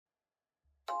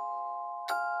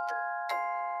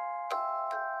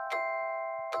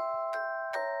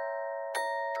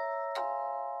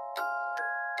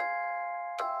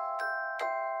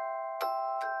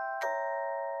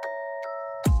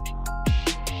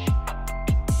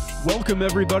Welcome,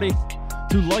 everybody,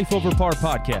 to Life Over Par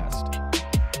podcast.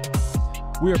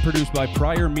 We are produced by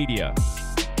Prior Media.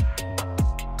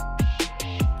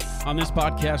 On this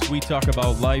podcast, we talk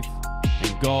about life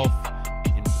and golf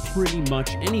and pretty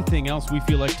much anything else we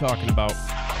feel like talking about.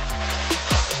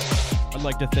 I'd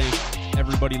like to thank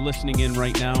everybody listening in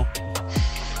right now,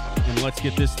 and let's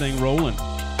get this thing rolling.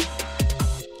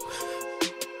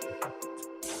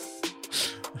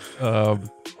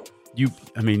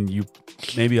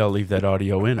 Maybe I'll leave that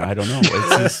audio in. I don't know.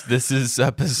 This is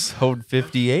episode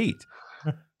 58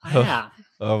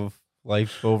 of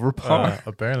Life Over Par.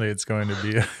 Apparently, it's going to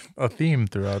be a theme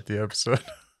throughout the episode.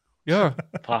 Yeah.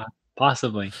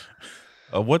 Possibly.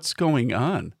 What's going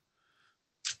on?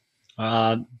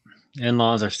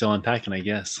 In-laws are still unpacking, I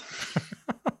guess.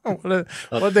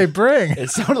 What'd they bring? It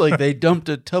sounded like they dumped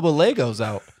a tub of Legos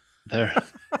out.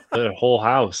 Their whole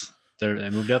house. They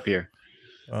moved up here.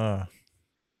 Yeah.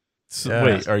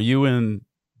 Wait, are you in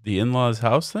the in-laws'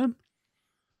 house then?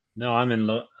 No, I'm in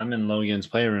Logan's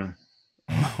playroom.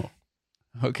 Oh,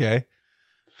 okay.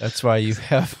 That's why you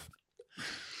have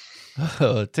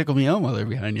Tickle Me Elmo there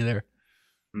behind you there.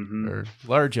 Mm-hmm. Or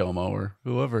Large Elmo or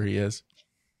whoever he is.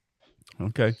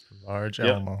 Okay. Large Yep.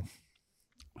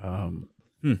 Elmo.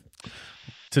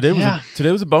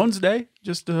 Today was a Bones Day.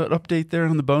 Just an update there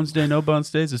on the Bones Day. No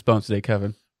Bones Days. It's Bones Day,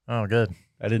 Kevin. Oh, good.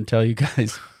 I didn't tell you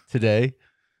guys today,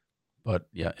 but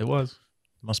yeah, it was.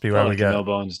 Must be why we got. No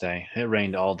Bones Day. It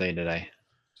rained all day today.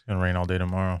 It's gonna rain all day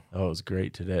tomorrow. Oh, it was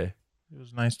great today. It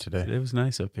was nice today. It was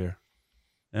nice up here.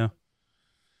 Yeah.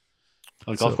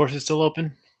 The golf course is still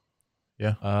open?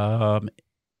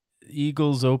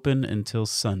 Eagles open until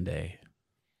Sunday.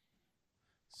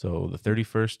 So the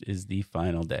 31st is the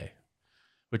final day.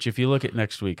 Which if you look at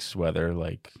next week's weather,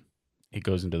 like it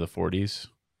goes into the 40s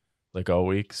like all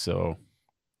week. So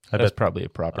that's probably a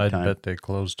proper time. I bet they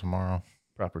close tomorrow.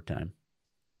 Proper time.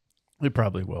 It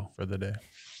probably will. For the day.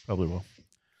 Probably will.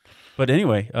 But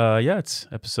anyway, it's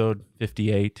episode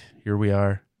 58. Here we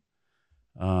are.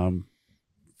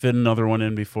 Fit another one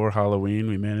in before Halloween.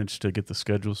 We managed to get the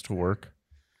schedules to work.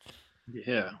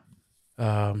 Yeah.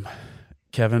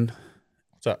 Kevin,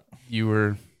 What's up? you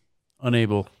were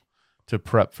unable to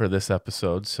prep for this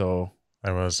episode, so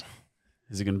I was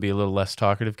is it going to be a little less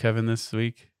talkative, Kevin, this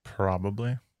week?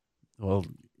 probably. Well,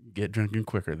 get drinking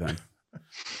quicker then.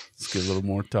 Let's get a little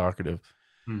more talkative.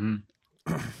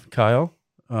 Mm-hmm. Kyle,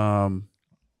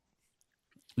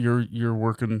 you're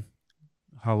working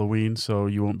Halloween, so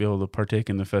you won't be able to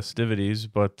partake in the festivities,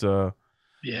 but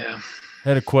Yeah.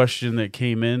 had a question that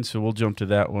came in, so we'll jump to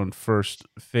that one first.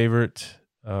 Favorite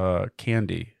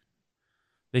candy?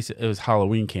 They said it was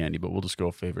Halloween candy, but we'll just go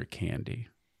favorite candy.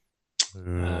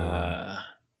 Favorite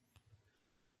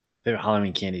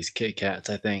Halloween candies, Kit Kats,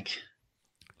 I think.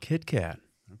 Kit Kat.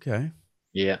 Okay.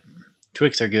 Yeah.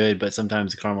 Twix are good, but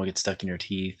sometimes the caramel gets stuck in your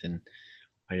teeth, and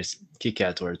Kit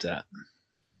Kat's where it's at.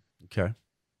 Okay.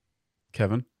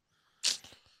 Kevin?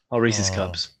 Oh, Reese's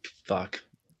Cups. Fuck.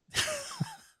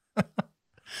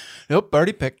 Nope,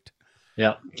 already picked.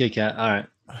 Yeah, Kit Kat. All right.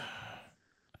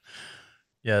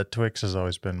 Yeah, Twix has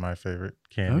always been my favorite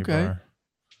candy Okay. bar.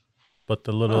 But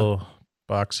the little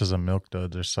boxes of Milk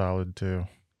Duds are solid too.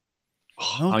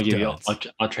 Milk I'll give you. Duds.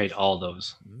 I'll trade all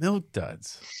those. Milk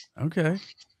Duds. Okay.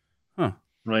 What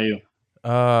about you?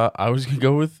 I was gonna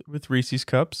go with Reese's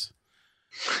Cups.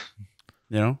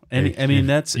 You know,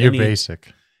 that's You're any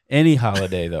basic. any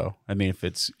holiday though. I mean, if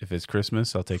it's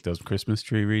Christmas, I'll take those Christmas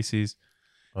tree Reese's.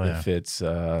 Oh, yeah. If it's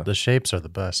The shapes are the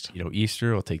best.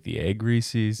 Easter, I'll take the egg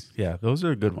Reese's. Yeah, those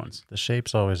are good ones. The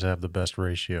shapes always have the best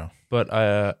ratio. But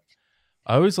I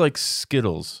always like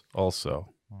Skittles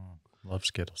also. Love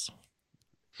Skittles.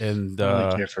 And I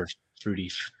only care for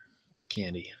fruity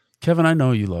candy. Kevin, I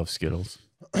know you love Skittles.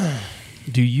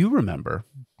 Do you remember?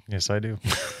 Yes, I do.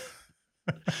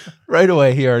 Right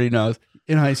away, he already knows.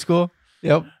 In high school?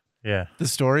 Yep. Yeah. The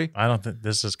story? I don't think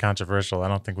this is controversial. I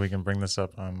don't think we can bring this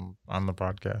up on the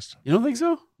podcast. You don't think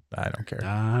so? I don't care.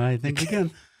 I think we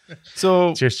can. So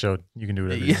It's your show. You can do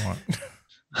whatever you want.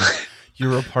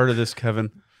 you're a part of this,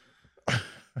 Kevin.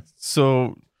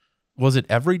 So was it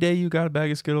every day you got a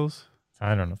bag of Skittles?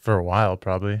 I don't know. For a while,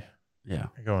 probably. Yeah.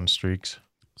 I go in streaks.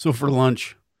 So for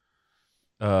lunch,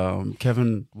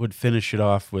 Kevin would finish it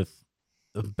off with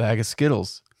a bag of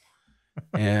Skittles.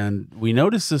 And we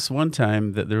noticed this one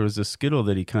time that there was a Skittle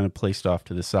that he kind of placed off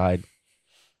to the side.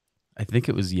 I think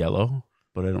it was yellow,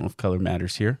 but I don't know if color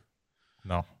matters here.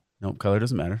 No. Nope, color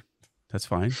doesn't matter. That's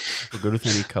fine. We're good with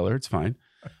any color. It's fine.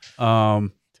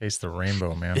 Taste the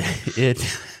rainbow, man. It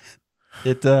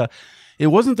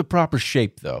wasn't the proper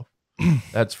shape though.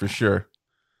 That's for sure.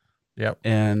 Yep.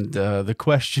 And the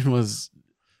question was,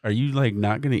 Are you like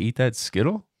not going to eat that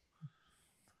Skittle?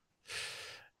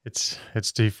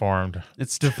 It's deformed.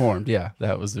 It's deformed. Yeah,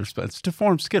 that was the response. It's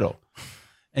deformed Skittle.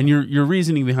 And your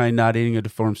reasoning behind not eating a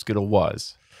deformed Skittle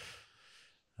was?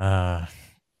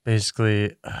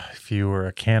 Basically, if you were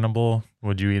a cannibal,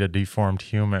 would you eat a deformed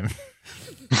human?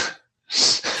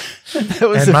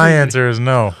 And my answer is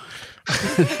no.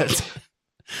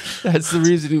 That's the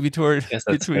reasoning I guess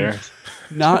that's between fair.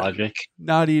 not Logic.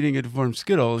 not eating a deformed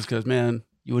Skittle is because, man,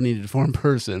 you wouldn't eat a deformed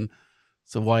person,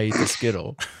 so why eat the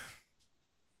Skittle?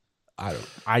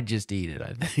 I just eat it,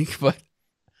 I think, but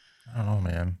I don't know,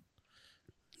 man.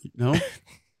 no.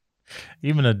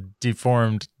 Even a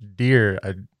deformed deer,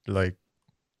 I'd like,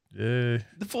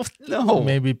 No,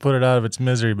 maybe put it out of its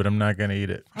misery, but I'm not going to eat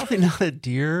it. probably not a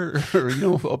deer or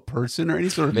a person or any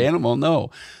sort of animal. No,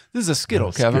 this is a Skittle,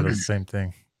 No, Kevin. Skittle's the same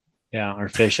thing. Yeah, or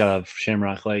fish out of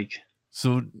Shamrock Lake.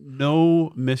 So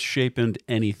no misshapen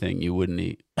anything you wouldn't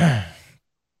eat,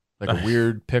 like a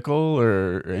weird pickle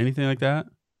or anything like that.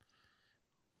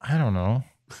 I don't know.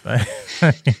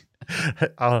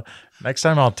 Next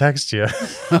time I'll text you.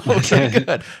 Okay,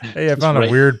 good, Hey, I found a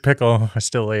weird pickle. I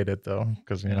still ate it though,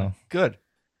 because good.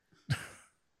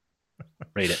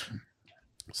 Rate it.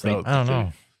 So I don't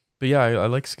know. But yeah, I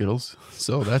like Skittles.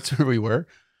 So that's where we were.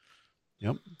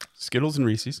 Yep. Skittles and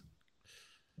Reese's.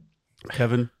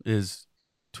 Kevin is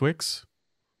Twix.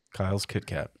 Kyle's Kit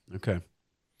Kat. Okay.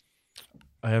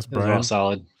 I asked Those are Brian. all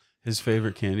solid. His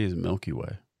favorite candy is Milky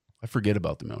Way. I forget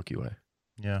about the Milky Way.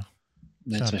 Yeah.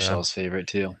 That's not bad. Michelle's favorite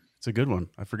too. It's a good one.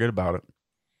 I forget about it.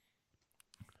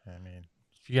 I mean,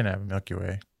 if you're gonna have a Milky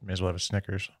Way, you may as well have a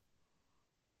Snickers.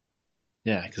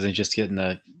 Yeah, because they're just getting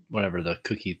the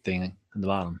cookie thing at the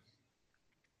bottom.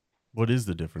 What is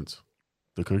the difference?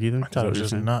 The cookie thing? I thought it was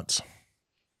just nuts.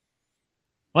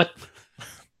 What?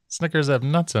 Snickers have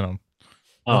nuts in them.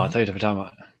 Oh, I thought you were talking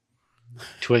about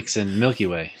Twix and Milky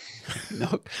Way.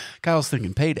 No, Kyle's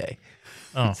thinking payday.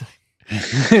 Oh,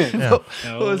 Yeah.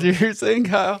 What was your thing,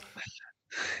 Kyle?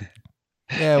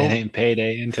 Yeah, It well, ain't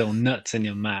payday until nuts in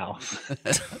your mouth.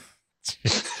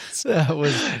 that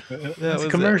was That's it a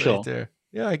commercial. right there.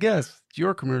 Yeah, I guess it's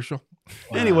your commercial.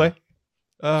 Wow. Anyway,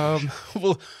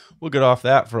 we'll get off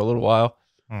that for a little while.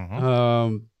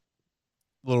 mhm.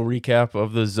 Little recap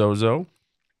of the Zozo.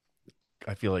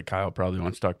 I feel like Kyle probably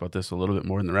wants to talk about this a little bit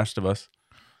more than the rest of us.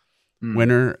 Hmm.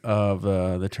 Winner of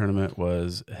the tournament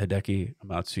was Hideki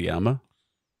Matsuyama,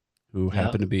 who Yep.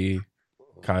 happened to be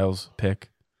Kyle's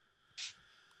pick,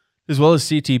 as well as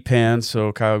CT Pan.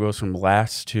 So Kyle goes from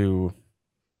last to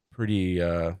pretty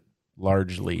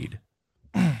large lead.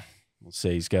 We'll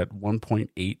say he's got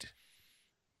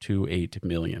 1.828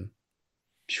 million.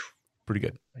 Phew. Pretty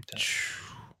good. Like that.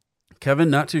 Kevin,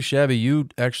 not too shabby. You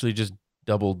actually just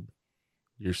doubled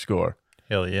your score.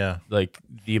 Hell yeah. Like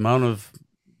the amount of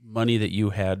money that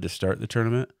you had to start the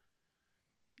tournament,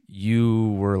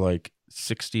 you were like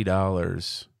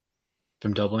 $60.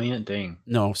 From doubling it? Dang.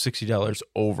 No, $60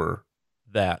 over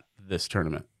that this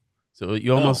tournament. So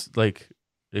you almost like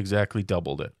exactly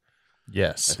doubled it, I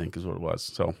Yes. think is what it was.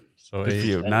 So So good for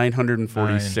you.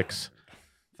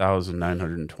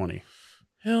 946,920.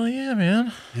 hell yeah,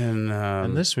 man. And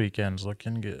And this weekend's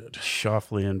looking good.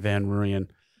 Shoffley and Van Rooyen,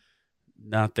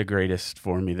 not the greatest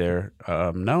for me there.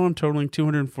 Now I'm totaling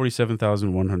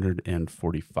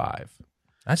 247,145.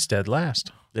 That's dead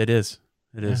last. It is.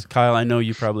 It is. Kyle, I know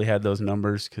you probably had those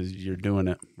numbers because you're doing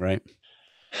it, right?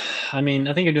 I mean,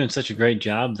 I think you're doing such a great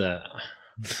job that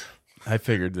I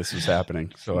figured this was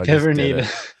happening, so I never just did need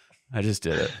it. I just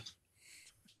did it.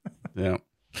 Yeah.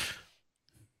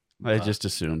 I just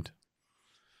assumed.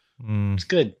 Mm, It's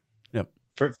good. Yep.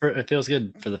 It feels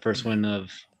good for the first win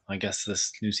of, I guess,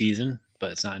 this new season,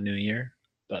 but it's not a new year.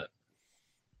 But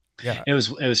Yeah. it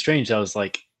was strange. I was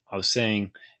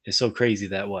saying it's so crazy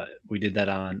that we did that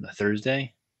on a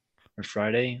Thursday or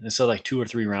Friday. There's still like 2 or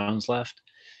 3 rounds left,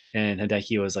 and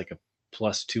Hideki was like a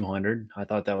plus 200. I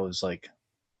thought that was like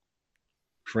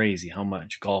crazy how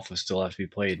much golf was still have to be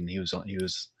played, and he was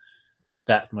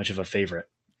that much of a favorite.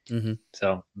 Mm-hmm.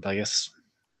 So I guess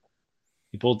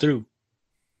he pulled through.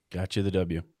 Got you the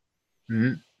W.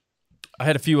 Mm-hmm. I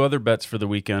had a few other bets for the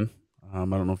weekend. I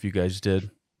don't know if you guys did.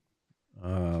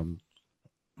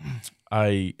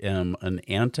 I am an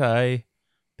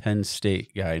anti-Penn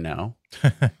State guy now.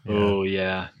 yeah. Oh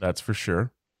yeah, That's for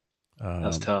sure.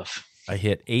 that's tough. I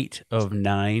hit 8 of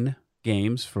 9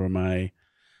 games for my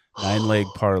 9-leg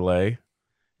parlay,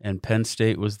 and Penn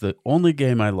State was the only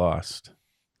game I lost.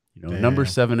 Number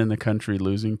Damn. 7 in the country,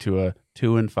 losing to a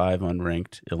 2-5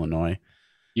 unranked Illinois.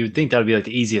 You would think that would be like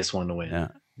the easiest one to win. Yeah,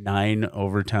 9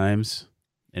 overtimes,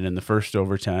 and in the first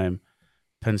overtime,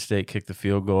 Penn State kicked the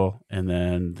field goal, and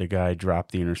then the guy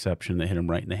dropped the interception that hit him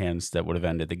right in the hands that would have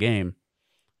ended the game,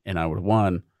 and I would have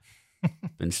won.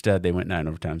 Instead, they went 9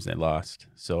 overtimes and they lost.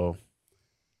 So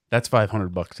that's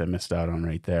 $500 I missed out on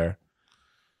right there.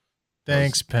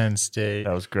 Thanks, Penn State.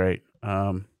 That was great.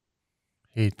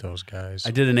 Hate those guys.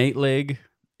 I did an 8-leg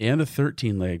and a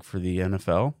 13-leg for the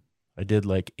NFL. I did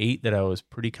like 8 that I was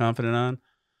pretty confident on,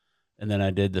 and then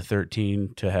I did the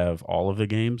 13 to have all of the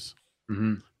games.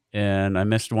 Mm-hmm. And I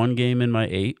missed one game in my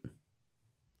 8.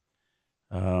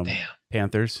 Damn.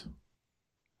 Panthers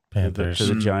Panthers. to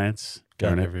the Giants. Got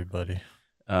Darn it. everybody.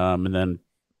 And then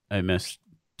I missed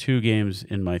 2 games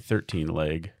in my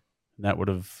 13-leg. That would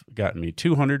have gotten me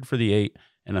 $200 for the 8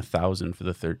 and $1,000 for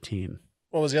the 13.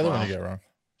 What was the other Wow. one you got wrong?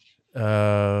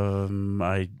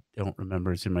 I don't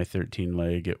remember. It's in my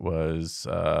 13-leg. It was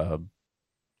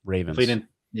Ravens. Hopefully you didn't,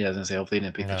 I was gonna say hopefully you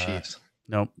didn't pick the Chiefs.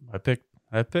 Nope.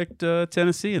 I picked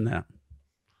Tennessee in that.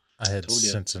 I had Told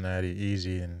ya. Cincinnati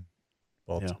easy in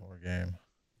Baltimore game.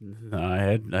 No, I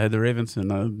had the Ravens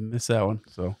and I missed that one.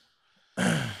 So,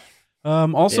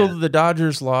 also Yeah. the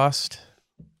Dodgers lost.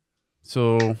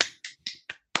 So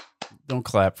don't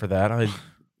clap for that. I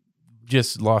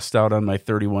just lost out on my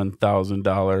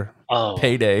 $31,000 Oh,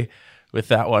 payday with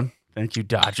that one. Thank you,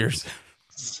 Dodgers.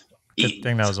 Good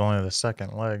thing that was only the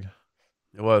second leg.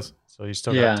 It was. So you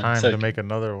still Yeah, got time so- to make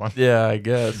another one. Yeah, I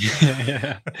guess.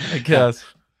 yeah. I guess.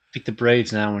 Pick the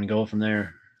Braves now and go from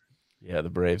there. Yeah, the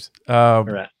Braves. All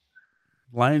right.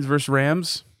 Lions versus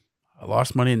Rams. I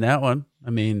lost money in that one. I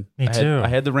mean, Me I had, too. I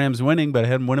had the Rams winning, but I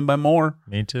had them winning by more.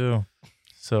 Me too.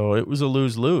 So it was a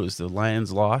lose-lose. The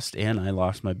Lions lost, and I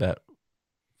lost my bet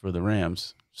for the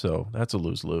Rams. So that's a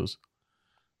lose-lose.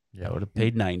 Yeah, I would have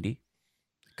paid 90.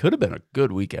 Could have been a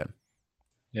good weekend.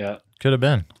 Yeah. could have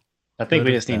been. I think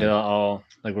we Good just need defense. to all,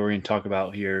 like what we're going to talk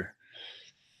about here,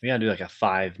 we got to do like a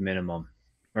 5 minimum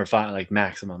or 5 like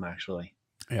maximum actually.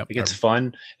 Yep. Like it's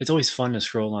fun. It's always fun to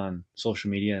scroll on social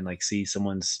media and like see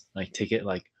someone's like ticket.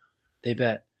 Like they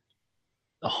bet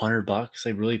 $100.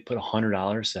 They really put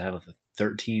 $100 to have a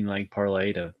 13 leg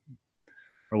parlay to,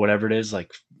 or whatever it is.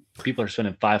 Like people are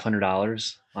spending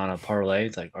 $500 on a parlay.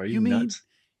 It's like, are you, You mean- nuts?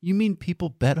 You mean people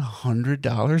bet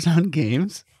 $100 on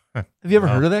games? Have you ever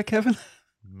No. heard of that, Kevin?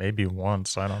 Maybe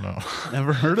once. I don't know.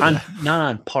 Never heard of On, that. not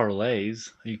on parlays.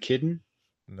 Are you kidding?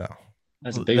 No.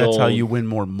 That's a Well, big That's old. how you win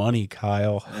more money,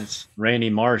 Kyle. That's Randy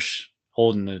Marsh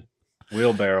holding the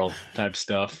wheelbarrow type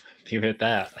stuff. If you hit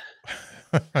that.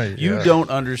 You Yeah. don't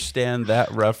understand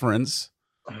that reference.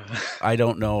 I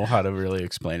don't know how to really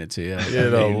explain it to you.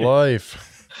 Get a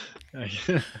life.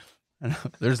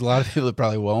 There's a lot of people that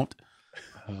probably won't.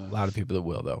 A lot of people that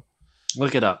will, though.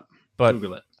 Look it up. But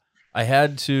Google it. I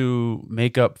had to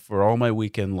make up for all my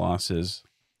weekend losses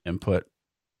and put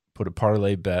a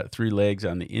parlay bet, 3 legs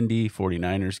on the Indy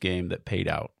 49ers game that paid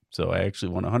out. So I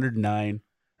actually won 109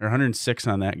 or 106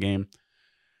 on that game,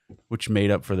 which made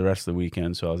up for the rest of the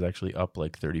weekend. So I was actually up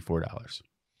like $34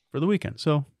 for the weekend.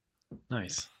 So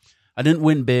Nice. I didn't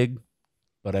win big,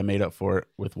 but I made up for it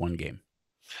with one game.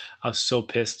 I was so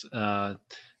pissed. That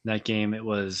game, it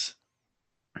was,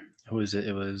 who was it?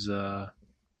 It was,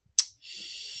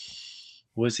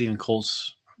 was even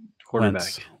Colts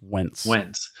quarterback? Wentz.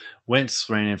 Wentz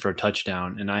ran in for a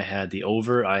touchdown, and I had the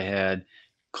over. I had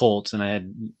Colts, and I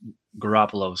had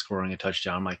Garoppolo scoring a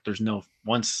touchdown. I'm like, there's no,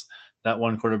 once that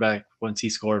one quarterback, once he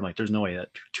scored, I'm like, there's no way that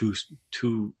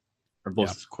two or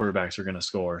both quarterbacks are going to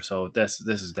score. So this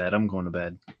is dead. I'm going to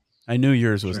bed. I knew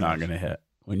yours was Sure not enough. going to hit.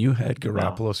 When you had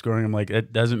Garoppolo scoring, I'm like,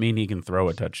 it doesn't mean he can throw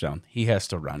a touchdown. He has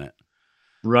to run it.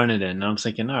 Run it in. And I'm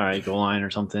thinking, all right, goal line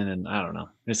or something. And I don't know.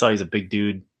 I saw he's a big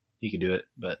dude. He could do it.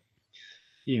 But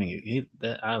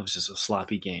I was just a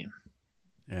sloppy game.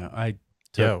 Yeah, I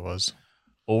Yeah, it was.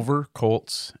 over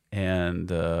Colts and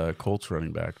Colts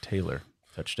running back Taylor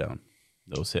touchdown.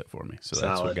 Those hit for me. So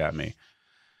that's what Solid. got me.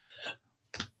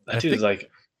 I That dude is think-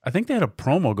 like, I think they had a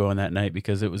promo going that night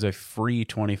because it was a free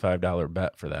 $25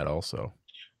 bet for that also.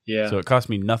 yeah. So it cost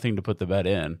me nothing to put the bet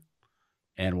in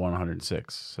and won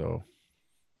 106. So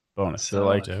bonus.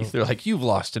 Solid. They're like, you've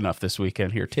lost enough this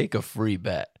weekend. Here, take a free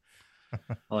bet.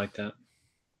 I like that.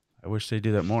 I wish they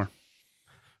do that more.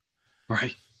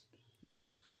 Right.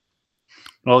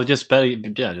 Well, just bet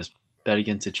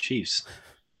against the Chiefs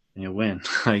and you win.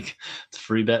 Like, it's a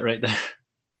free bet right there.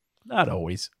 Not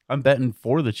always. I'm betting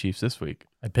for the Chiefs this week.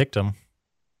 I picked him.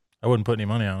 I wouldn't put any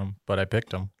money on him, but I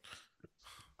picked him.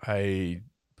 I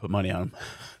put money on them.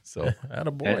 So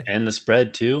Attaboy. And the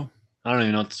spread too. I don't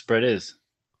even know what the spread is.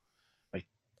 Like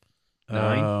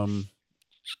 9?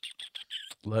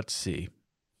 Let's see.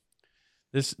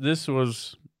 This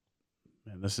was,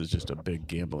 man, this is just a big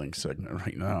gambling segment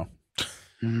right now.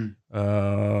 Mhm.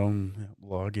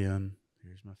 Log in.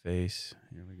 Here's my face.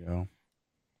 Here we go.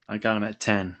 I got him at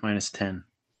 10, minus 10.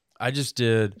 I just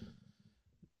did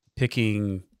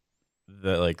picking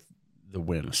the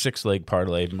win, 6-leg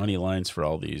parlay, money lines for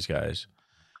all these guys.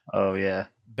 Oh, yeah.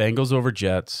 Bengals over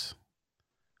Jets,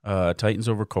 Titans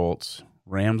over Colts,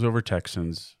 Rams over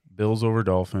Texans, Bills over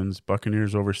Dolphins,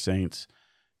 Buccaneers over Saints,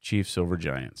 Chiefs over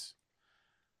Giants.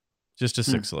 Just a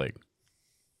 6-leg.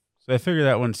 So I figure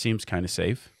that one seems kind of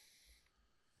safe.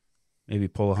 Maybe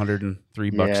pull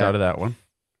 $103 out of that one.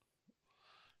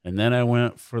 And then I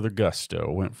went for the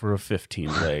gusto, went for a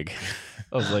 15-leg.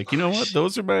 I was like, you know what?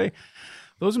 Those are my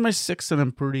 6 that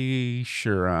I'm pretty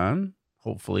sure on.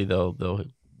 Hopefully they'll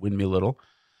win me a little.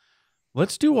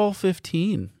 Let's do all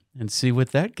 15 and see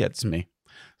what that gets me.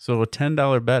 So a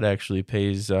 $10 bet actually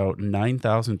pays out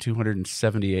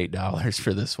 $9,278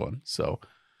 for this one. So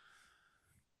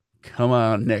come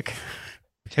on, Nick.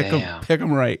 Pick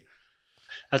them right.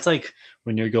 That's like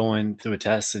when you're going through a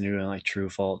test and you're doing like true,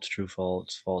 false, true,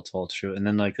 false, false, false, true. And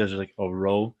then like there's like a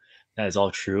row that is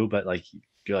all true, but like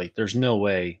you're like, there's no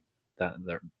way that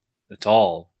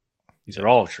these are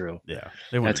all true. Yeah.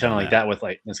 It's kind of like that with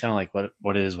it's kind of like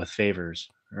what it is with favors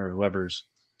or whoever's,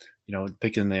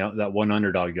 picking that one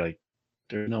underdog. You're like,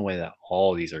 there's no way that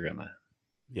all these are gonna.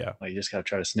 Yeah. Like you just gotta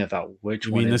try to sniff out which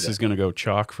one. You mean this is gonna go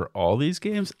chalk for all these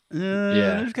games?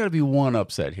 There's got to be one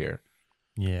upset here.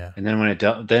 Yeah. And then when when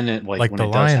the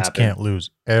Lions can't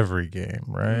lose every game,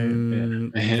 right?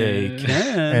 They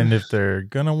can. And if they're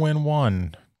gonna win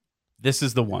one, this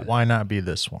is the one. Why not be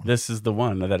this one? This is the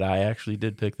one that I actually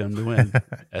did pick them to win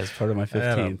as part of my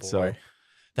 15. So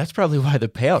that's probably why the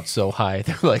payout's so high.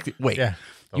 They're like, wait,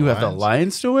 you have the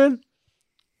Lions to win?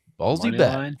 Ballsy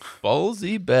bet. Line?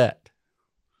 Ballsy bet.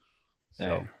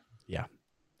 So, yeah,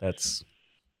 that's.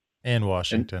 And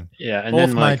Washington. And both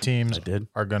then my teams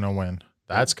are going to win.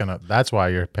 That's why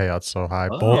your payout's so high.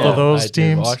 Oh, both of those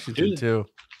teams. Washington too.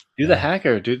 Do the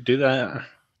hacker. Do that.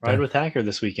 Ride with hacker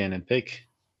this weekend and pick.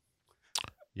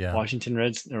 Yeah. Washington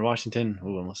Reds or Washington.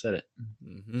 Oh, almost said it.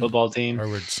 Football team.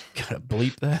 Gotta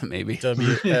bleep that maybe.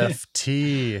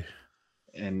 WFT.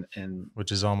 and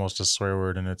which is almost a swear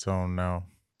word in its own now.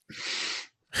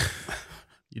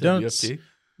 You WFT?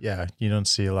 You don't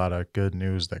see a lot of good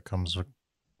news that comes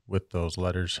with those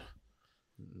letters.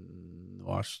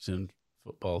 Washington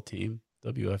football team,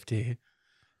 WFT,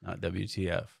 not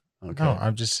WTF. Okay. No,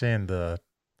 I'm just saying the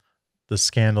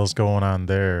scandals going on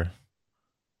there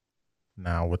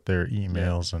now with their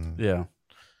emails and a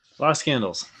lot of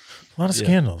scandals. A lot of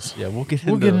scandals. Yeah, we'll get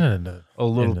into a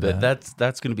little bit. That's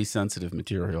going to be sensitive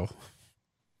material.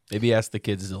 Maybe ask the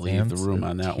kids to leave the room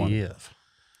on that one.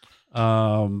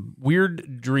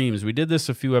 Weird dreams. We did this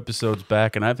a few episodes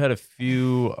back, and I've had a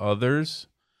few others.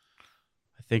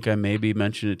 I think I maybe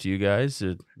mentioned it to you guys.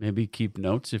 Maybe keep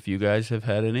notes if you guys have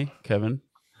had any. Kevin,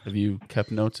 have you kept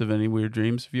notes of any weird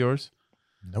dreams of yours?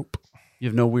 Nope. You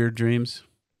have no weird dreams?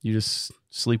 You just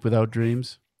sleep without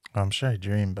dreams? I'm sure I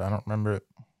dream, but I don't remember it.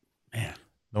 Man.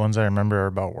 The ones I remember are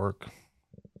about work.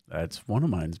 That's one of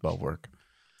mine's about work.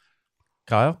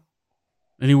 Kyle,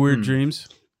 any weird dreams?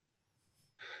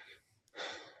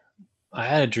 I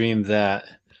had a dream that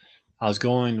I was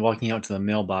walking out to the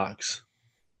mailbox,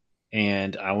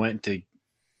 and I went to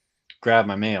grab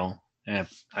my mail, and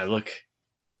I open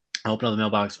up the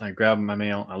mailbox, and I grab my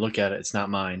mail, I look at it, it's not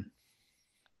mine.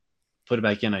 Put it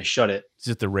back in, I shut it. Is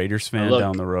it the Raiders fan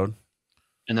down the road?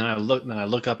 And then I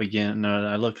look up again, and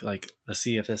I look like to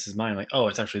see if this is mine. I'm like, oh,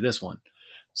 it's actually this one.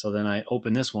 So then I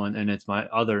open this one, and it's my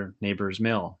other neighbor's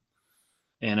mail.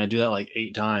 And I do that like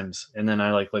 8 times, and then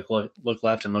I look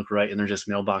left and look right, and there's just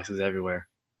mailboxes everywhere.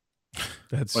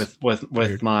 That's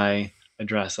with my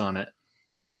address on it.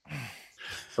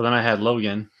 So then I had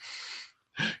Logan,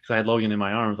 because I had Logan in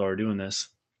my arms while we were doing this.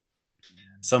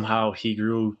 Somehow he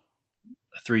grew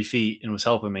 3 feet and was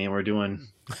helping me, and we're going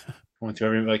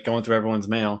through everyone's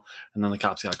mail, and then the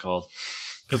cops got called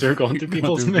because they were going through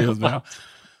people's mail.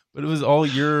 But it was all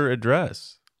your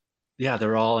address. Yeah,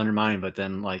 they're all under mine, but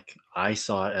then I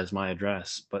saw it as my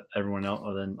address, but everyone else,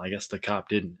 then I guess the cop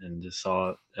didn't, and just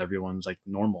saw everyone's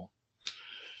normal.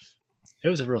 It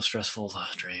was a real stressful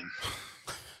dream.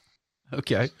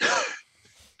 Okay.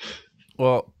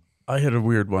 Well, I had a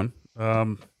weird one.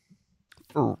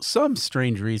 For some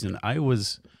strange reason, I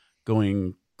was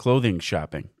going clothing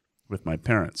shopping with my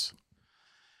parents.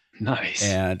 Nice.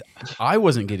 And I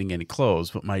wasn't getting any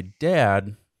clothes, but my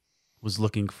dad was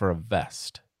looking for a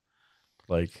vest.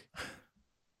 Like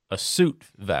a suit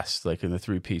vest, like in the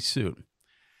 3-piece suit.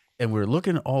 And we were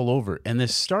looking all over. And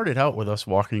this started out with us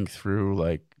walking through,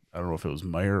 I don't know if it was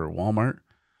Meijer or Walmart.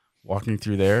 walking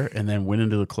through there, and then went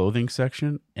into the clothing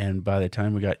section. And by the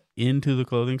time we got into the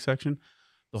clothing section,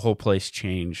 the whole place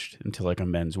changed into like a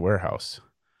men's warehouse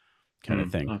kind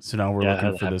of thing. So now we're Yeah,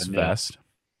 looking that for this happened, yeah. vest.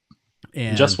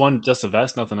 And just a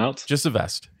vest, nothing else. just a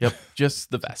vest. Yep,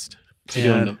 just the vest. Is he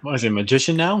doing what is he, a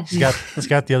magician now? He's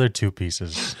got the other two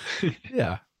pieces.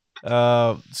 Yeah.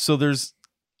 So there's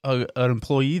an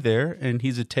employee there, and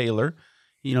he's a tailor.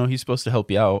 You know, he's supposed to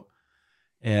help you out,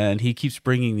 and he keeps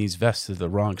bringing these vests to the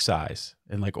wrong size,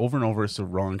 and like over and over, it's the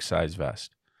wrong size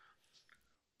vest.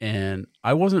 And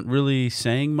I wasn't really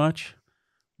saying much,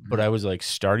 but I was like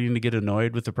starting to get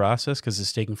annoyed with the process because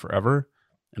it's taking forever,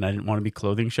 and I didn't want to be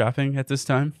clothing shopping at this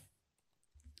time.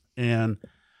 And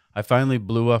I finally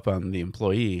blew up on the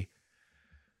employee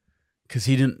because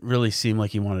he didn't really seem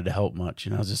like he wanted to help much.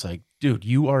 And I was just like, dude,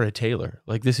 you are a tailor.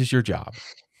 Like, this is your job.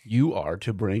 You are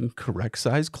to bring correct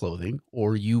size clothing,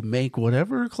 or you make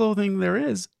whatever clothing there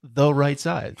is the right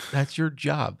size. That's your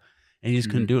job. And he just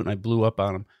couldn't do it. And I blew up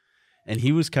on him. And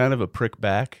he was kind of a prick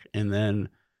back. And then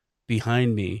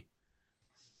behind me,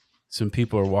 some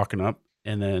people are walking up.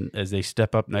 And then as they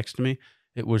step up next to me,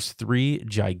 it was 3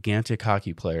 gigantic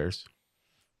hockey players.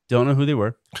 Don't know who they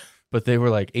were, but they were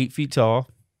like 8 feet tall,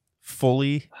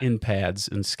 fully in pads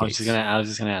and skates. I was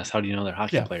just gonna ask, how do you know they're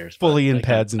hockey players? Fully in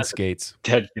pads and skates.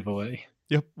 Dead giveaway.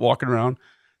 Yep, walking around,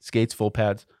 skates, full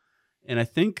pads. And I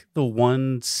think the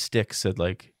one stick said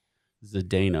like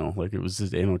Zdeno, like it was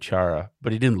Zdeno Chara,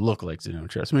 but he didn't look like Zdeno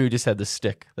Chara. So maybe he just had the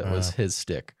stick that was his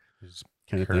stick. His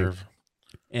kind of curve.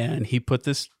 thing. And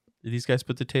these guys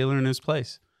put the tailor in his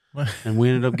place. And we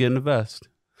ended up getting a vest.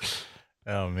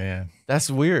 Oh, man.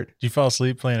 That's weird. Did you fall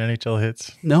asleep playing NHL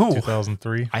Hits? No.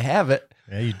 2003? I have it.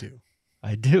 Yeah, you do.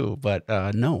 I do, but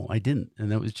no, I didn't.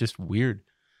 And that was just weird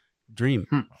dream.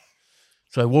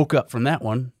 So I woke up from that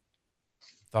one,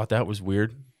 thought that was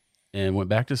weird, and went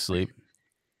back to sleep.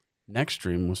 Next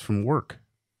dream was from work.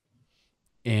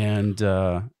 And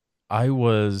I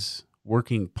was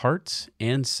working parts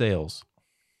and sales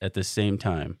at the same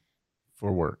time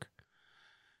for work.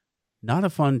 Not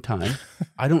a fun time.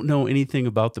 I don't know anything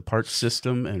about the parts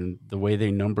system and the way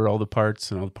they number all the parts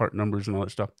and all the part numbers and all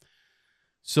that stuff.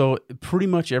 So pretty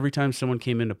much every time someone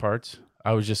came into parts,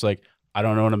 I was just like, I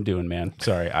don't know what I'm doing, man.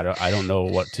 Sorry, I don't know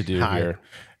what to do here.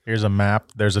 Here's a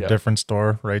map. There's a different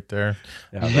store right there.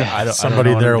 Yeah,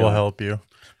 Somebody there will help you.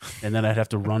 And then I'd have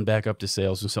to run back up to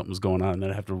sales when something was going on. And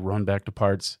then I'd have to run back to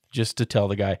parts just to tell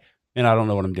the guy, man, I don't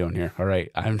know what I'm doing here. All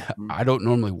right. I don't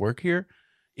normally work here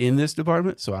in this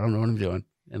department, so I don't know what I'm doing.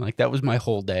 And like, that was my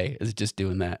whole day, is just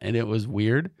doing that. And it was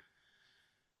weird.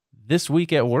 This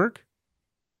week at work,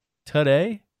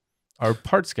 today, our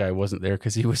parts guy wasn't there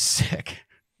because he was sick.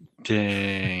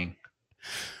 Dang.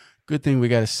 Good thing we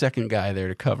got a second guy there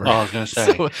to cover. Oh, I was gonna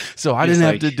say. So I didn't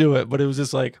have to do it, but it was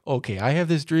just like, okay, I have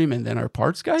this dream, and then our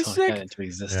parts guy's sick. Into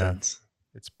existence.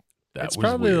 Yeah. That it's was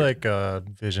probably weird. like a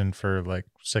vision for like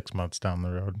 6 months down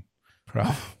the road.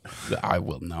 I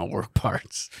will not work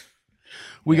parts.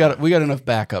 We got enough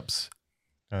backups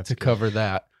That's to good. cover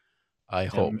that. I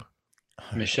hope.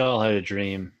 Michelle had a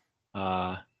dream.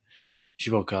 She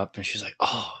woke up and she's like,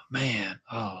 "Oh man,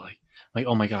 like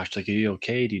oh my gosh, like, are you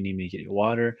okay? Do you need me to get you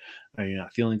water? Are you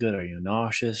not feeling good? Are you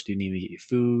nauseous? Do you need me to get you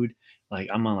food? Like,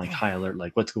 I'm on like high alert.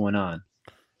 Like, what's going on?"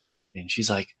 And she's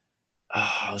like,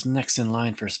 "Oh, I was next in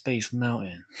line for Space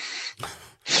Mountain."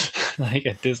 Like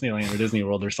at Disneyland or Disney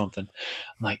World or something.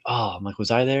 I'm like, was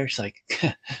I there? She's like,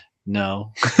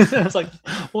 no. I was like,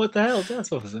 what the hell is that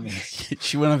supposed to mean?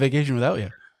 She went on vacation without you.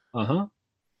 Uh-huh.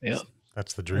 Yep.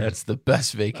 That's the dream. That's the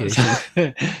best vacation.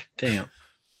 Damn.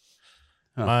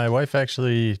 Huh. My wife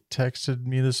actually texted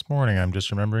me this morning. I'm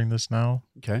just remembering this now.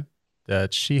 Okay.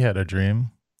 That she had a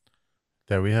dream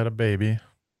that we had a baby.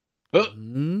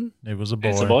 Mm-hmm. It was a boy.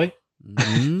 It's a boy?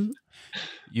 Mm-hmm.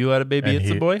 You had a baby, And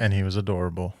it's a boy? And he was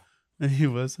adorable. And he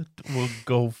was well,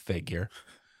 go figure.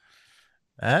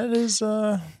 That is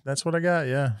that's what I got,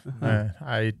 yeah. Uh-huh.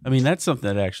 I mean, that's something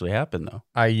that actually happened, though.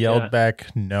 I yelled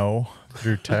back no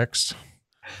through text.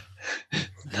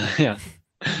 Yeah.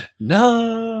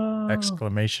 No.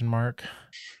 Exclamation mark.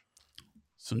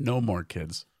 So no more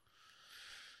kids.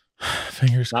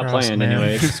 Fingers Not crossed, planned man.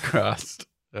 anyway. Fingers crossed.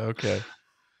 Okay.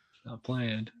 Not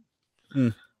planned.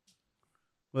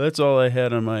 Well, that's all I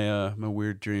had on my my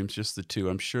weird dreams, just the 2.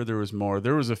 I'm sure there was more.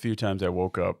 There was a few times I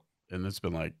woke up and it's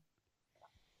been like,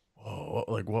 whoa,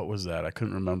 like what was that? I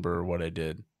couldn't remember what I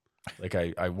did. Like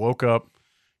I woke up,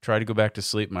 tried to go back to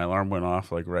sleep, my alarm went off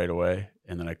like right away,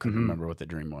 and then I couldn't remember what the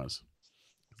dream was.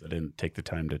 I didn't take the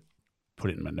time to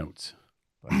put it in my notes.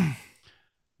 But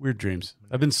weird dreams.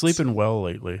 I've been sleeping well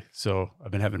lately, so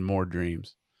I've been having more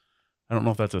dreams. I don't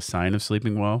know if that's a sign of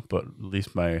sleeping well, but at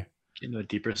least my Get into a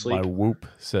deeper my sleep. Whoop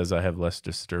says I have less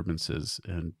disturbances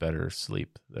and better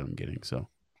sleep that I'm getting. So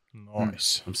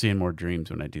Nice. I'm seeing more dreams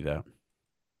when I do that.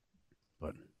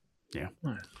 But yeah.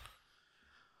 Nice.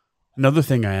 Another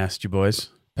thing I asked you boys,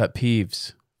 pet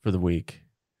peeves for the week.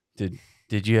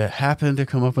 Did you happen to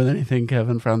come up with anything,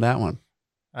 Kevin, from that one?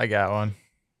 I got one.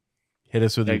 Hit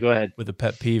us with Okay, go ahead. with a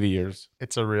pet peeve of yours.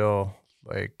 It's a real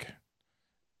like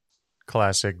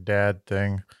classic dad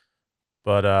thing.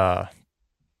 But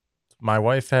my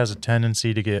wife has a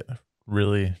tendency to get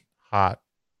really hot,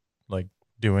 like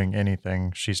doing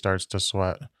anything. She starts to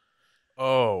sweat.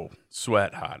 Oh,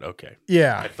 sweat hot. Okay.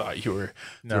 Yeah. I thought you were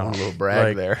No. throwing a little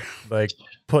brag like, there. Like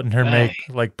putting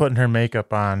her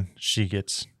makeup on, she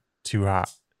gets too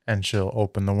hot and she'll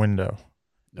open the window.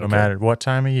 No matter what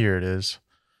time of year it is,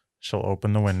 she'll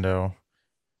open the window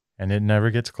and it never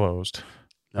gets closed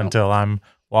until I'm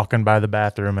walking by the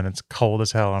bathroom and it's cold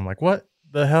as hell. I'm like, what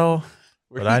the hell?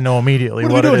 But I know immediately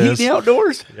what it is. Heating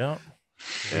outdoors? Yep.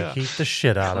 Yeah. Heat the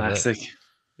shit out Classic. of it.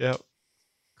 Yep.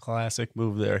 Classic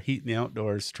move there. Heating the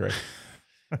outdoors trick.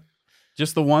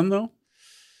 Just the one though?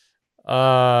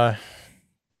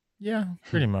 Yeah,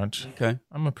 pretty much. Okay.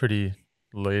 I'm a pretty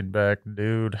laid back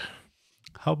dude.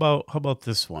 How about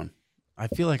this one? I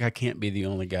feel like I can't be the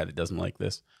only guy that doesn't like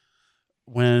this.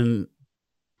 When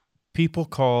people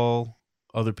call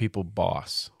other people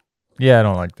boss. Yeah, I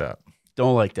don't like that.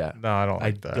 Don't like that. No, I don't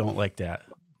like that. Don't like that.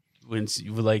 When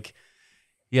you were like,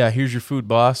 yeah, here's your food,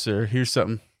 boss, or here's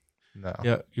something. No.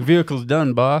 Yeah, your vehicle's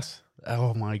done, boss.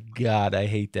 Oh my God, I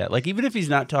hate that. Like, even if he's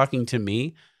not talking to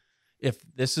me, if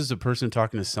this is a person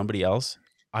talking to somebody else,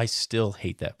 I still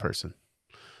hate that person.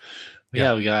 We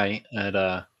have a guy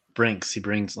at Brinks. He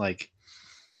brings like,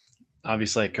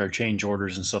 obviously, like our change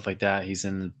orders and stuff like that. He's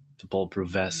in the bulletproof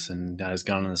vest and got his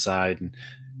gun on the side and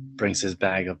brings his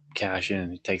bag of cash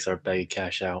in. He takes our bag of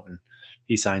cash out and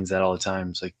he signs that all the time.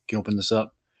 It's like, can you open this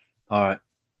up? All right,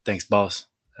 thanks, boss.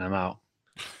 And I'm out.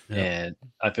 Yeah. And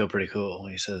I feel pretty cool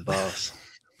when he says boss.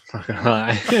 Not gonna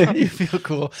lie. You feel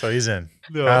cool. So he's in.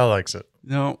 No. Kyle likes it.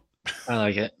 No, I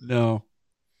like it. no.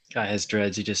 Guy has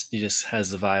dreads. He just has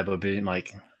the vibe of being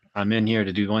like, I'm in here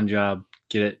to do one job.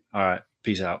 Get it? All right.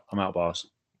 Peace out. I'm out, boss.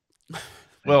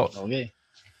 Well, okay.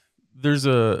 There's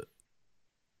a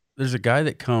guy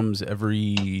that comes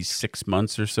every 6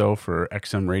 months or so for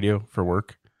XM radio for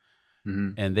work.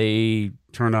 Mm-hmm. And they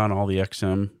turn on all the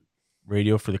XM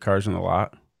radio for the cars in the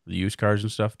lot, the used cars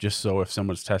and stuff, just so if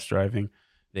someone's test driving,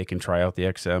 they can try out the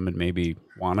XM and maybe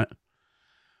want it.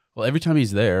 Well, every time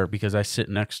he's there, because I sit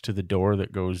next to the door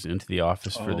that goes into the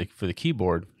office for the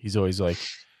keyboard, he's always like,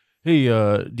 "Hey,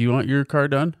 do you want your car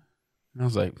done?" And I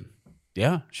was like,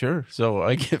 "Yeah, sure." So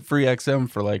I get free XM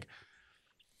for like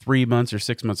 3 months or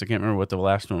 6 months. I can't remember what the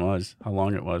last one was, how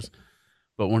long it was.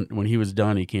 But when he was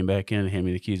done, he came back in and handed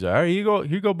me the keys. All right, here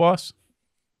you go, boss.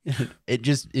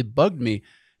 It bugged me.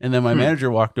 And then my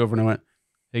manager walked over and I went,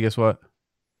 "Hey, guess what?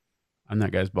 I'm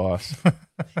that guy's boss."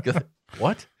 He goes,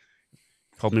 "What?"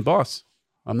 Called me boss.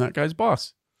 I'm that guy's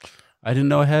boss. I didn't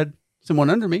know I had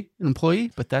someone under me, an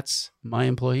employee, but that's my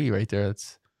employee right there.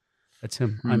 That's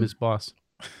him. I'm his boss.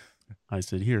 I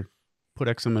said, "Here, put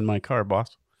XM in my car,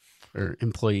 boss." Or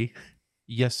employee.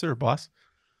 "Yes, sir, boss."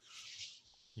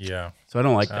 Yeah. So I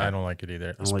don't like that. I don't like it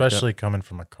either, don't like especially coming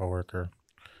from a coworker.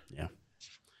 Yeah.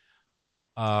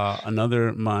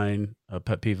 Another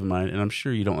pet peeve of mine, and I'm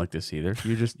sure you don't like this either.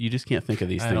 You just can't think of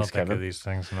these I things, don't think Kevin. of these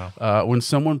things, no. When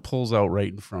someone pulls out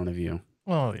right in front of you,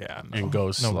 Well, yeah, no. and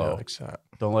goes Nobody slow. likes that.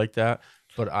 don't like that.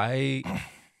 But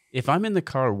if I'm in the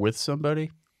car with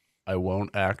somebody, I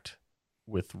won't act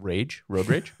with road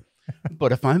rage.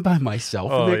 But if I'm by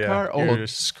myself in the car, you're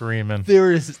just screaming.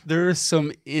 there is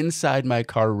some inside my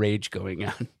car rage going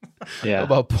on Yeah.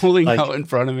 about pulling Like- out in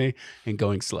front of me and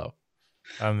going slow.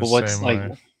 I'm the But what's same like,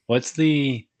 way. what's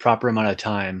the proper amount of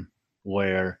time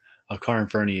where a car in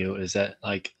front of you is at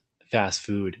like fast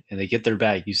food and they get their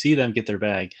bag? You see them get their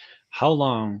bag. How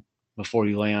long before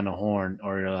you lay on a horn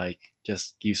or you're like,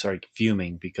 you start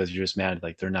fuming because you're just mad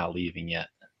like they're not leaving yet?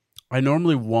 I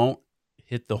normally won't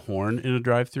hit the horn in a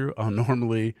drive-through. I'll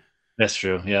normally That's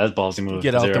true. Yeah, that's a ballsy move.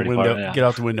 get 'cause out they're the already window, yeah. get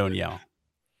out the window and yell,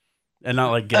 and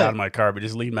not like get out of my car, but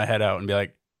just lean my head out and be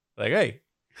like, "Hey,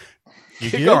 You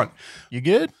get good? going." You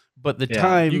good? But the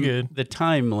Yeah, you good. the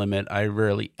time limit, I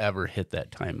rarely ever hit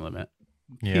that time limit.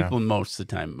 Yeah. People most of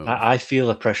the time move. I feel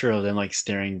the pressure of them like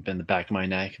staring in the back of my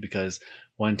neck because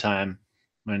one time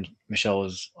when Michelle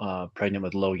was pregnant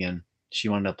with Logan, she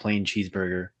wanted a plain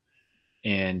cheeseburger,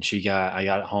 and I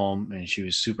got home and she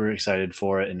was super excited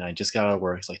for it, and I just got out of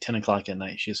work. It's like 10 o'clock at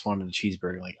night. She just wanted a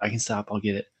cheeseburger. Like, I can stop, I'll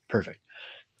get it. Perfect.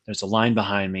 There's a line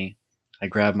behind me. I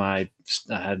grabbed I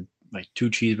had like 2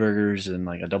 cheeseburgers and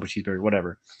like a double cheeseburger,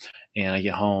 whatever. And I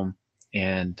get home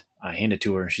and I hand it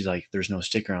to her and she's like, there's no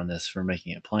sticker on this for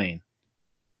making it plain.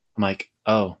 I'm like,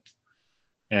 oh.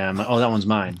 And I'm like, oh, that one's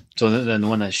mine. So then the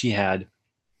one that she had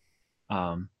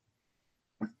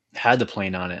the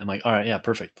plain on it. I'm like, all right, yeah,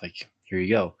 perfect. Like, here you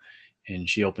go. And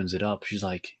she opens it up. She's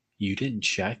like, you didn't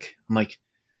check? I'm like,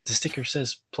 the sticker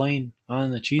says plain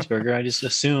on the cheeseburger. I just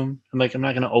assume. I'm like, I'm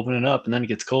not going to open it up and then it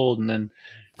gets cold. And then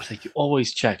she's like, you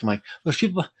always check. I'm like, there's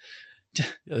people.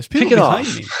 There's people Pick it behind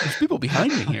off. me. There's people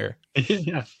behind me here.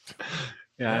 Yeah.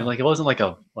 And like, it wasn't like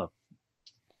a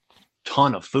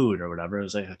ton of food or whatever. It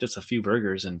was like just a few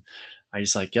burgers. And I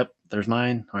just like, yep, there's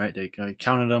mine. All right. I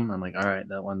counted them. I'm like, all right,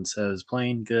 that one says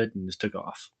plain, good. And just took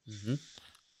off. Mm-hmm.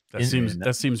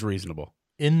 That seems reasonable.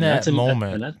 In that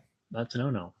moment, that's a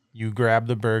no-no. You grab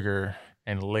the burger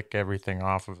and lick everything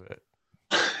off of it.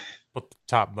 Put the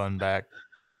top bun back.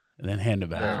 And then hand it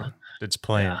back. Yeah. It's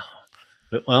plain. Yeah.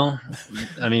 But, well,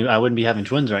 I mean, I wouldn't be having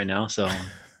twins right now, so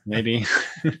maybe.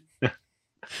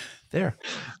 There.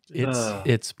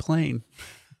 It's plain.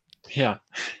 Yeah.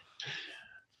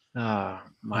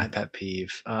 My pet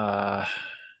peeve. I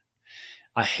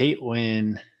hate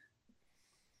when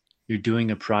you're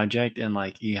doing a project and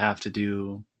like you have to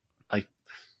do, like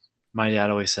my dad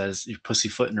always says, you're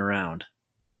pussyfooting around.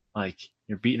 Like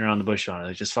you're beating around the bush on it.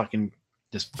 Like just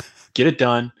get it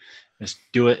done. Just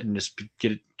do it and just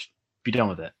be done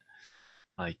with it.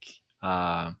 Like,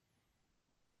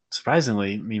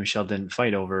 surprisingly, me and Michelle didn't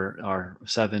fight over our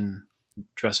 7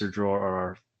 dresser drawer or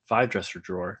our 5 dresser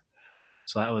drawer.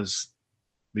 So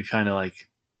we kind of like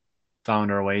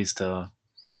found our ways to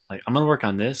like, I'm going to work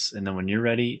on this. And then when you're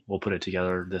ready, we'll put it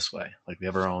together this way. Like we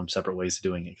have our own separate ways of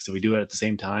doing it. So we do it at the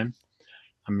same time.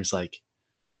 I'm just like,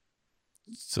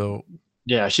 so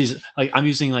yeah, she's like, I'm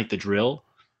using like the drill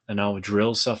and I'll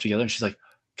drill stuff together. And she's like,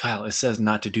 Kyle, it says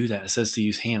not to do that. It says to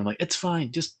use hand. I'm like, it's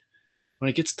fine. Just when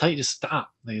it gets tight, just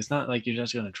stop. Like it's not like you're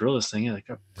just gonna drill this thing. You're like,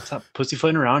 stop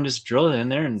pussyfooting around. Just drill it in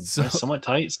there and it's somewhat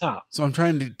tight. Stop. So I'm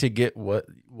trying to get what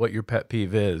your pet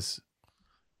peeve is.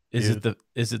 Is it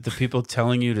the people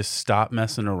telling you to stop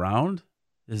messing around?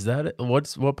 Is that it?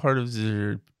 What part of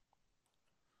your?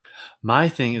 My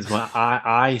thing is when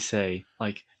I say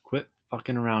like, quit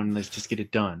fucking around and let's just get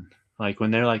it done. Like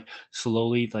when they're like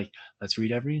slowly like, let's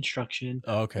read every instruction.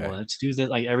 Okay. Well, let's do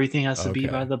that. Like everything has to be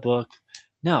by the book.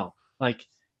 No, like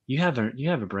you have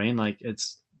a brain. Like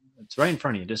it's right in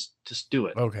front of you. Just do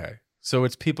it. Okay. So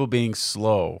it's people being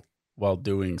slow while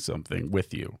doing something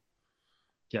with you.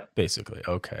 Yeah. Basically.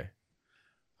 Okay.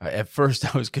 At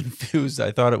first I was confused.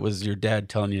 I thought it was your dad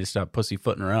telling you to stop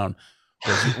pussyfooting around.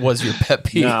 Was your pet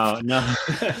peeve? No.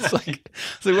 It's like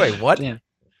wait, what? Yeah.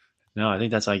 No, I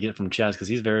think that's how I get it from Chaz because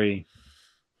he's very,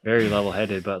 very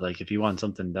level-headed. But like, if you want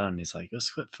something done, he's like,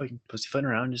 just quit fucking pussyfooting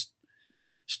around. Just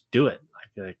do it.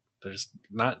 Like, there's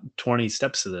not 20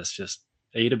 steps to this. Just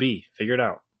A to B. Figure it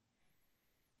out.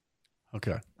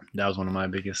 Okay. That was one of my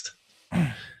biggest.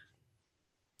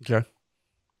 Okay.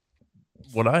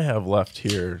 What I have left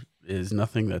here is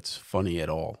nothing that's funny at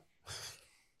all.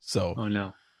 So. Oh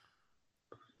no.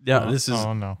 Yeah,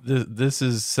 no. This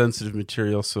is sensitive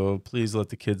material, so please let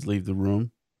the kids leave the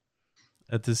room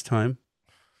at this time.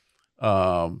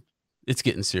 It's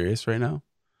getting serious right now.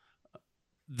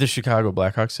 The Chicago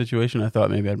Blackhawks situation, I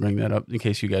thought maybe I'd bring that up in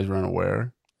case you guys were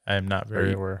unaware. I am not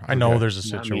very aware. I know there's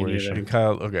a Not me neither. situation. And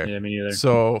Kyle, okay. Yeah, me neither.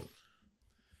 So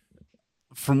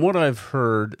from what I've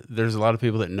heard, there's a lot of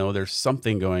people that know there's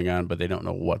something going on, but they don't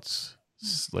know what's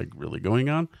like really going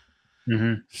on.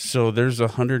 Mm-hmm. So there's a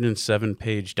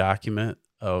 107-page document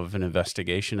of an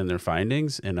investigation and their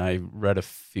findings, and I read a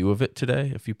few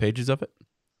pages of it,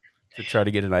 to try to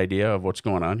get an idea of what's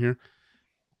going on here.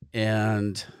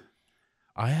 And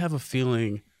I have a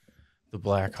feeling the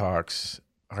Blackhawks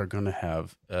are going to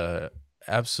have an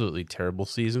absolutely terrible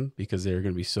season because they're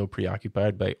going to be so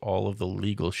preoccupied by all of the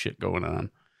legal shit going on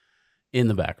in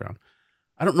the background.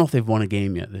 I don't know if they've won a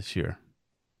game yet this year.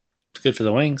 It's good for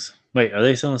the Wings. Wait, are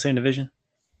they still in the same division?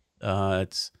 I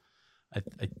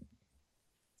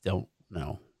don't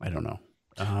know. I don't know.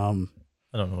 I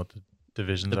don't know what the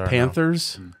divisions are. The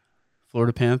Panthers,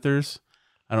 Florida Panthers.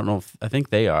 I don't know I think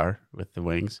they are with the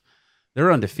Wings.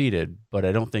 They're undefeated, but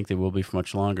I don't think they will be for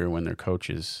much longer when their coach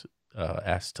is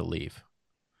asked to leave.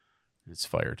 It's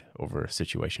fired over a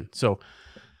situation. So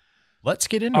let's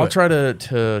get into it. I'll try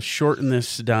to shorten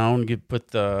this down, put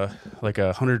the like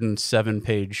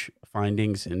 107-page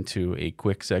findings into a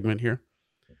quick segment here.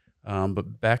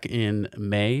 But back in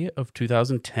May of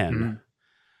 2010,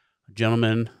 a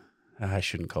gentleman, I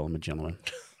shouldn't call him a gentleman,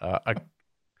 a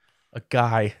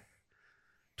guy,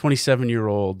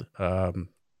 27-year-old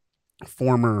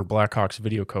former Blackhawks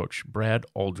video coach, Brad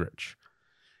Aldrich.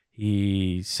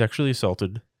 He sexually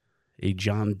assaulted a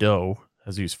John Doe,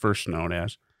 as he was first known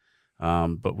as,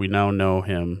 but we now know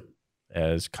him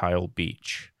as Kyle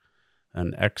Beach,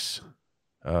 an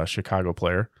ex-Chicago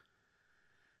player.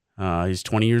 He's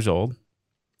 20 years old.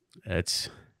 It's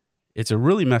a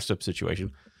really messed up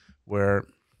situation where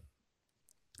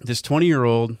this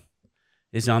 20-year-old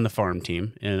is on the farm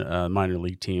team, in a minor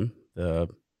league team, the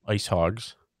Ice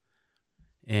Hogs.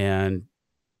 And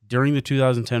during the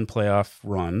 2010 playoff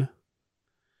run,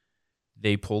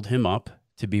 they pulled him up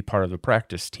to be part of the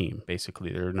practice team.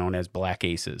 Basically, they're known as Black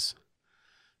Aces.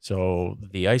 So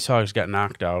the Ice Hogs got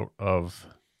knocked out of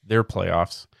their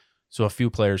playoffs, so a few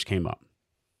players came up.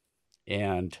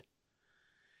 And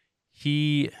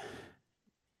he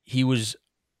was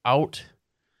out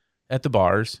at the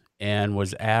bars and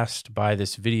was asked by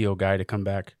this video guy to come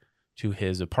back to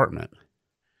his apartment.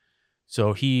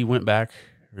 So he went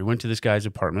to this guy's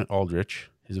apartment, Aldrich,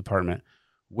 his apartment,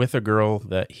 with a girl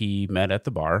that he met at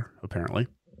the bar, apparently.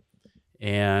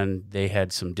 And they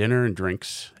had some dinner and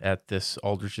drinks at this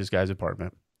Aldrich's guy's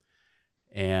apartment.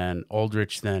 And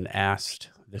Aldrich then asked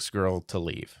this girl to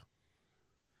leave.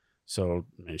 So,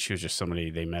 and she was just somebody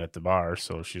they met at the bar.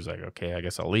 So she was like, okay, I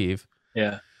guess I'll leave.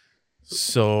 Yeah.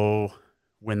 So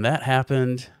when that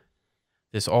happened,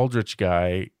 this Aldrich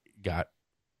guy got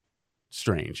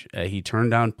strange. He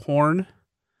turned on porn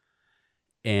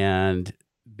and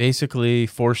basically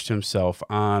forced himself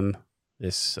on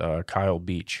this Kyle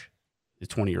Beach, the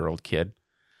 20-year-old kid,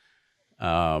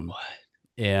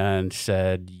 and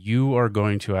said, you are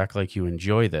going to act like you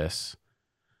enjoy this,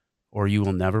 or you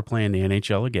will never play in the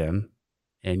NHL again,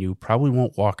 and you probably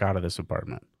won't walk out of this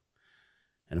apartment.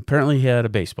 And apparently he had a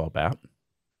baseball bat.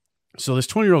 So this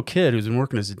 20-year-old kid who's been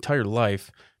working his entire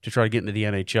life to try to get into the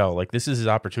NHL, like, this is his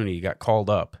opportunity. He got called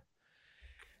up.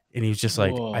 And he was just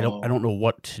like, Whoa. I don't know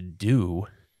what to do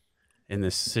in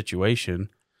this situation.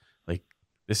 Like,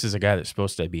 this is a guy that's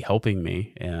supposed to be helping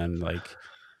me and like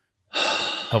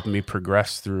helping me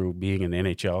progress through being in the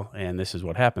NHL. And this is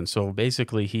what happened. So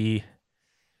basically he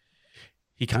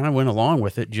kind of went along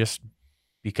with it just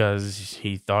because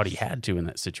he thought he had to in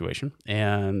that situation.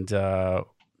 And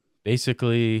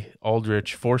basically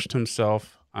Aldrich forced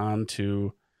himself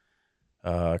onto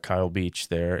Kyle Beach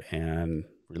there and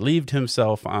relieved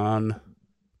himself on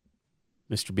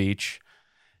Mr. Beach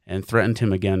and threatened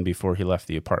him again before he left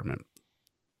the apartment.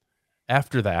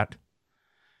 After that,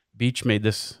 Beach made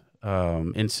this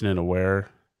incident aware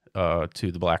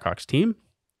to the Blackhawks team,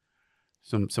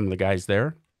 some of the guys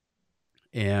there,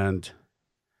 and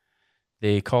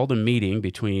they called a meeting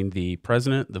between the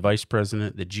president, the vice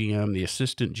president, the GM, the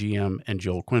assistant GM, and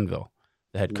Joel Quenneville,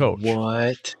 the head coach.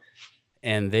 What?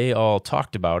 And they all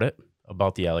talked about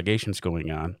the allegations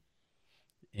going on.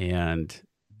 And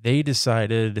they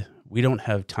decided, we don't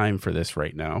have time for this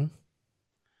right now.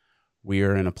 We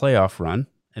are in a playoff run,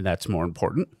 and that's more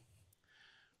important.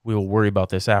 We will worry about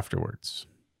this afterwards.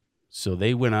 So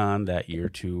they went on that year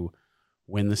to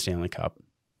win the Stanley Cup,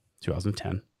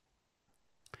 2010.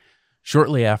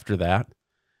 Shortly after that,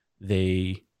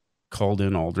 they called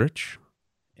in Aldrich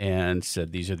and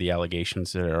said, these are the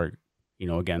allegations that are,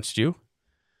 against you.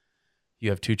 You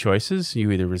have two choices.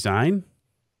 You either resign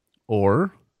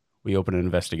or we open an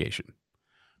investigation,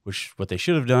 which what they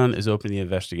should have done is open the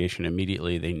investigation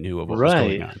immediately. They knew of what was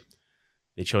going on.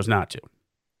 They chose not to.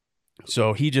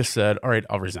 So he just said, all right,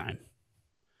 I'll resign.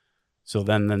 So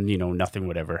then, nothing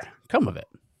would ever come of it.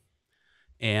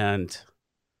 And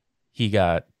he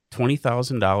got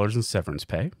 $20,000 in severance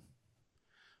pay,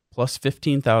 plus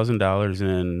 $15,000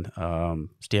 in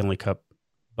Stanley Cup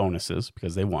bonuses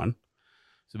because they won.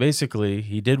 So basically,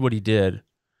 he did what he did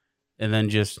and then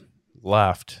just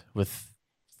left with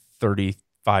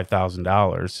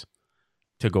 $35,000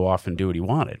 to go off and do what he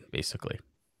wanted, basically.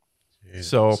 Jesus.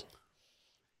 So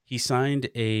he signed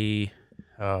a,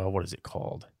 what is it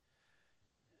called?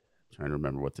 I'm trying to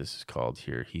remember what this is called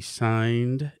here. He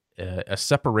signed a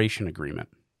separation agreement.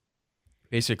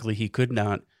 Basically, he could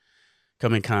not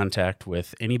come in contact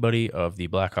with anybody of the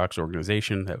Blackhawks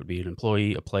organization. That would be an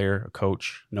employee, a player, a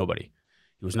coach, nobody.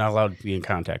 He was not allowed to be in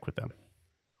contact with them.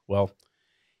 Well,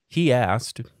 he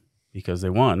asked, because they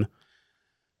won,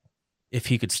 if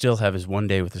he could still have his one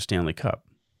day with the Stanley Cup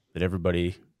that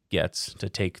everybody gets to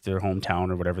take their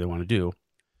hometown or whatever they want to do.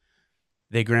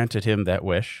 They granted him that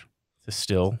wish to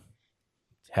still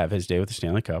have his day with the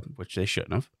Stanley Cup, which they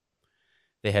shouldn't have.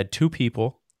 They had two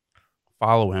people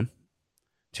follow him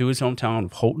to his hometown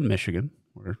of Houghton, Michigan,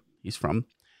 where he's from.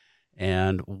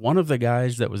 And one of the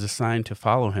guys that was assigned to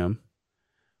follow him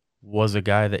was a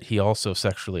guy that he also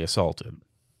sexually assaulted.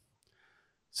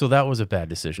 So that was a bad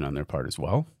decision on their part as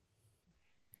well.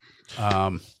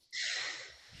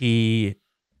 He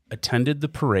attended the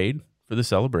parade for the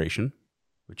celebration,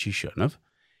 which he shouldn't have.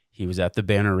 He was at the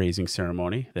banner raising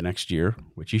ceremony the next year,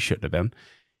 which he shouldn't have been.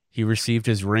 He received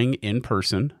his ring in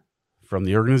person from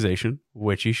the organization,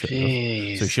 which he shouldn't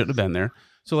have. So he shouldn't have been there.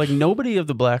 So like nobody of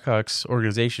the Blackhawks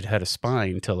organization had a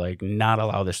spine to like not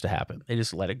allow this to happen. They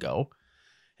just let it go.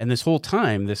 And this whole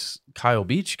time, this Kyle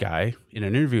Beach guy in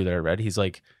an interview that I read, he's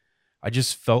like, I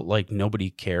just felt like nobody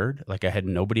cared. Like I had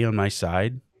nobody on my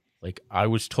side. Like I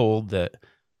was told that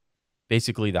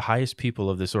basically the highest people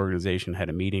of this organization had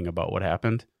a meeting about what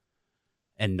happened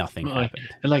and nothing happened.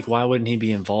 And like, why wouldn't he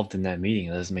be involved in that meeting?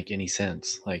 It doesn't make any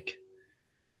sense. Like,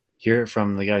 hear it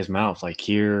from the guy's mouth. Like,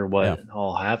 hear what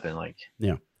all happened. Like,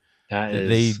 that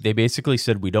is... They basically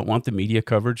said, we don't want the media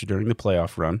coverage during the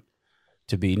playoff run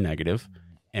to be negative,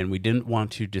 and we didn't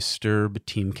want to disturb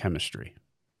team chemistry,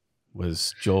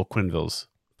 was Joel Quenneville's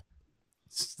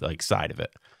like side of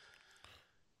it.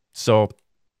 So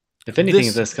if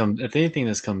anything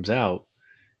this comes out,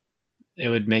 it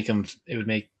would make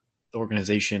the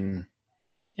organization,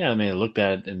 I mean, it looked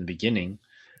bad in the beginning,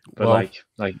 but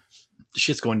like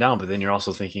shit's going down. But then you're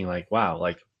also thinking like, wow,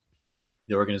 like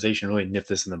the organization really nipped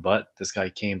this in the butt. This guy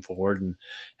came forward and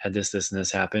had this and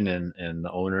this happen, and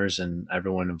the owners and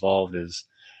everyone involved is,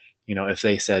 if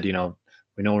they said, we know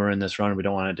we're in this run, we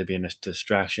don't want it to be a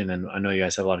distraction, and I know you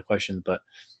guys have a lot of questions, but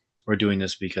we're doing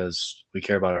this because we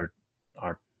care about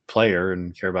our player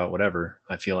and care about whatever.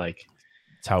 I feel like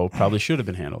it's how it probably should have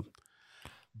been handled.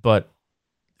 But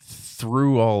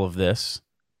through all of this,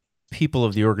 people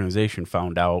of the organization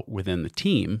found out within the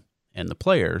team and the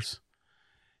players.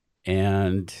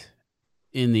 And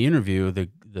in the interview,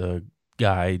 the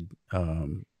guy,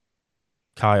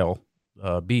 Kyle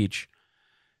Beach,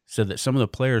 said that some of the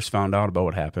players found out about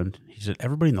what happened. He said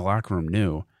everybody in the locker room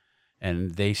knew,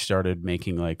 and they started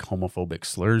making like homophobic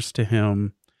slurs to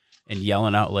him and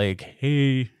yelling out like,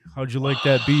 hey, how'd you like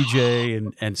that,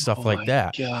 BJ? And stuff like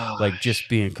that. Gosh. Like just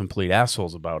being complete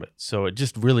assholes about it. So it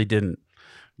just really didn't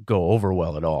go over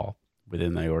well at all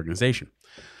within the organization.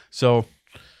 So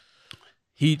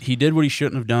he did what he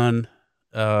shouldn't have done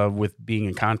with being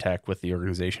in contact with the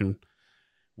organization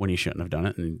when he shouldn't have done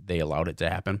it, and they allowed it to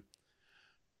happen.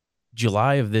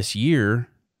 July of this year,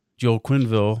 Joel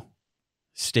Quenneville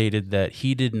stated that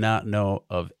he did not know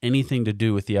of anything to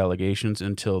do with the allegations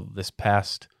until this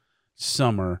past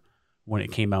summer when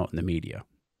it came out in the media,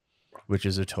 which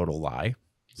is a total lie.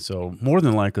 So more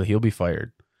than likely he'll be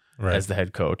fired as the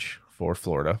head coach for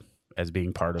Florida, as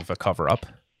being part of a cover-up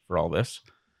for all this.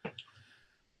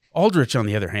 Aldrich, on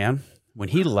the other hand, when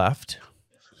he left,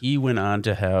 he went on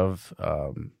to have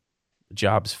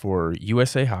jobs for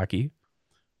USA Hockey,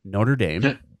 Notre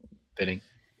Dame, fitting,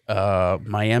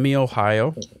 Miami,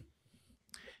 Ohio,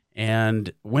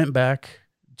 and went back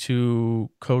to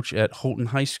coach at Houghton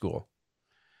High School.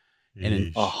 And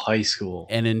in high school.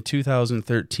 And in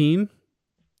 2013,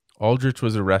 Aldrich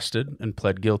was arrested and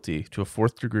pled guilty to a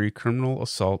 4th-degree criminal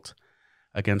assault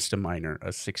against a minor, a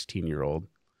 16-year-old,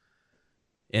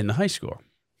 in the high school.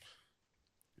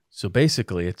 So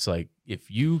basically, it's like if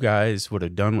you guys would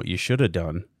have done what you should have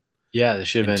done, they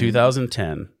should have in been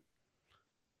 2010.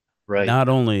 Right. Not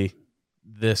only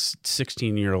this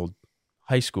 16-year-old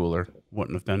high schooler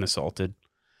wouldn't have been assaulted,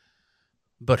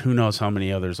 but who knows how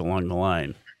many others along the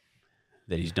line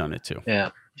that he's done it to.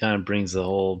 Yeah, kind of brings the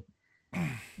whole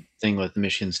thing with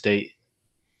Michigan State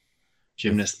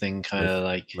gymnast thing kind of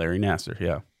like Larry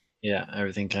Nassar, yeah,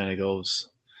 everything kind of goes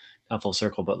not full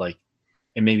circle, but like,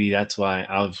 and maybe that's why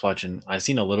I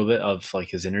seen a little bit of like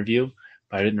his interview,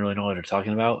 but I didn't really know what they're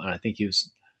talking about, and I think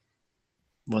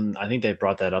I think they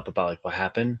brought that up about like what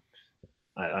happened.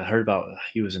 I heard about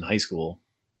he was in high school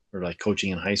or like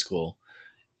coaching in high school,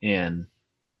 and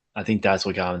I think that's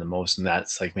what got him the most, and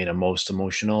that's like made him most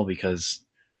emotional because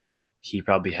he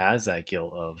probably has that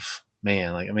guilt of,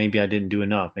 man, like maybe I didn't do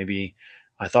enough. Maybe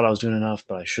I thought I was doing enough,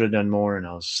 but I should have done more, and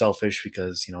I was selfish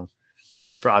because,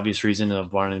 for obvious reason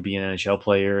of wanting to be an NHL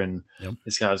player, and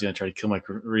this guy was going to try to kill my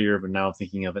career, but now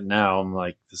thinking of it now, I'm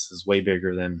like, this is way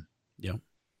bigger than.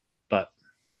 But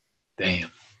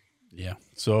damn. Yeah.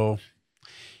 So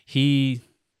he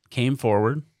came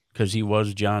forward because he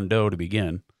was John Doe to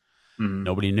begin. Mm-hmm.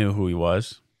 Nobody knew who he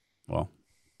was. Well,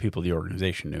 people of the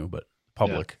organization knew, but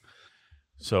public. Yeah.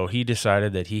 So he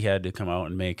decided that he had to come out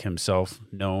and make himself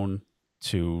known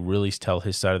to really tell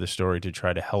his side of the story, to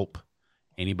try to help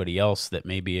anybody else that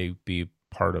may be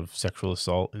part of sexual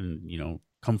assault, and,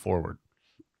 come forward.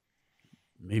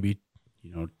 Maybe,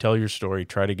 tell your story,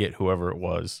 try to get whoever it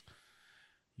was,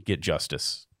 get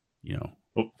justice,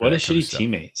 What a shitty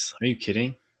teammates. Are you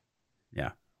kidding?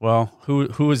 Yeah. Well, who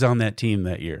was on that team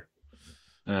that year?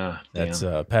 That's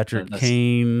Patrick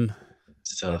Kane.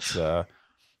 Stuff. That's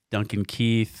Duncan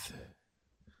Keith.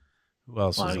 Who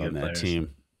else A lot was of on good that players.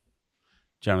 team?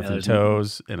 Jonathan there's-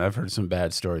 Toes, and I've heard some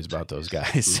bad stories about those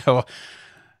guys. So,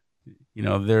 you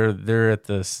know, they're at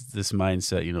this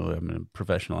mindset. You know, I'm a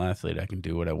professional athlete. I can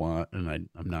do what I want, and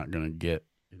I'm not going to get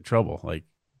in trouble. Like,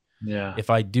 Yeah. if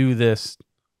I do this,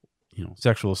 you know,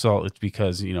 sexual assault, it's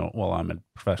because, you know, well, I'm a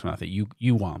professional athlete.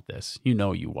 You want this. You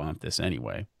know, you want this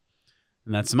anyway,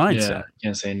 and that's the mindset. Yeah.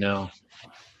 Can't say no.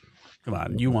 Come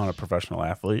on, you want a professional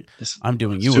athlete. It's I'm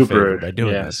doing you a favor by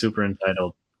doing this. super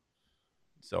entitled.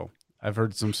 So I've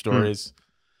heard some stories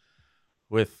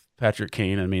with Patrick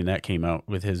Kane. I mean, that came out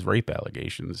with his rape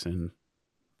allegations, and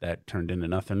that turned into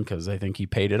nothing because I think he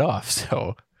paid it off.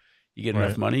 So you get enough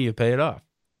Right. money, you pay it off.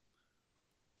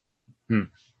 Hmm.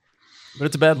 But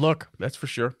it's a bad look, that's for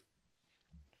sure.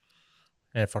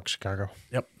 Yeah, fuck Chicago.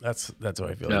 Yep, that's how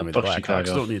I feel. Yeah, Anyway, the fuck Blackhawks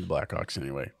Chicago. don't need the Blackhawks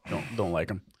anyway. Don't like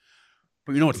them.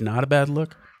 But you know what's not a bad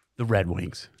look? The Red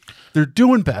Wings. They're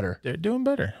doing better. They're doing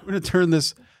better. We're going to turn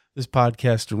this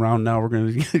podcast around now. We're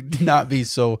going to not be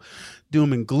so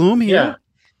doom and gloom here. Yeah.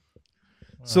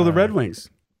 So the Red Wings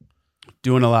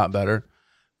doing a lot better.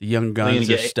 The young gonna guns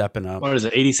are get- stepping up. What is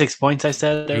it? 86 points I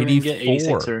said they were gonna get?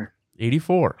 86 or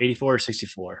 84. 84 or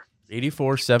 64.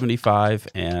 84, 75,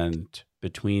 and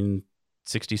between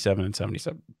 67 and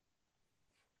 77.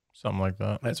 Something like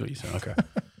that. That's what you said. Okay.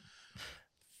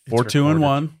 It's 4-2-1.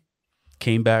 recorded.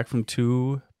 Came back from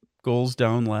 2 goals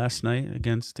down last night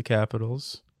against the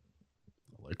Capitals.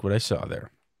 I like what I saw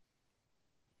there.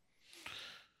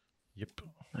 Yep.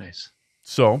 Nice.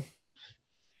 So,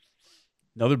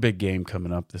 another big game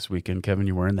coming up this weekend. Kevin,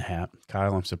 you're wearing the hat.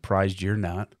 Kyle, I'm surprised you're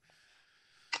not.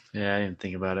 Yeah, I didn't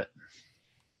think about it.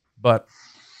 But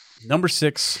number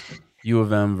 6, U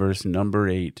of M versus number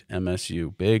 8,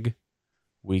 MSU. Big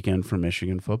weekend for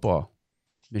Michigan football.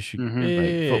 Michigan Mhm. like,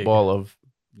 Big. football of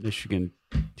Michigan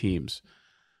teams.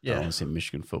 I don't Yeah. want to say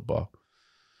Michigan football.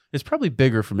 It's probably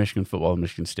bigger for Michigan football than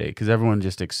Michigan State because everyone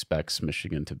just expects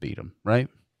Michigan to beat them, right?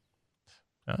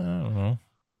 I don't know.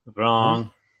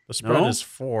 Wrong. The spread No? is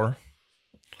 4.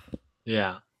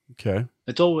 Yeah. Okay.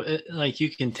 It's all like you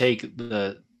can take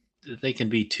they can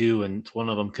be 2 and one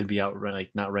of them could be out like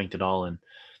not ranked at all, and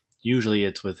usually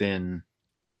it's within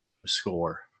a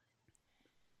score.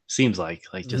 Seems like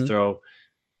just Mhm. throw.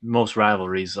 Most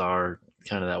rivalries are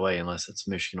kind of that way unless it's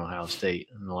Michigan Ohio State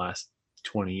in the last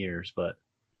 20 years. But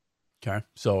Okay.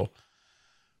 So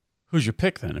who's your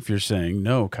pick then? If you're saying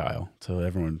no, Kyle, to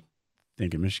everyone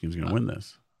thinking Michigan's going to win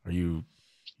this, are you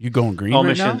going green right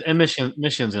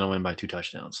Michigan's going to win by 2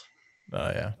 touchdowns. Oh,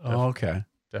 yeah. now? Oh, okay.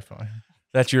 Definitely.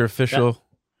 That's your official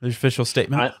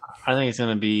statement. I think it's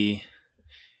going to be.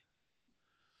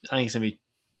 I think it's going to be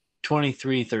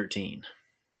 23-13.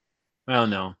 Well,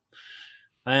 no.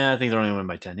 I think they're only going to win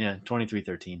by 10. Yeah,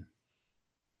 23-13.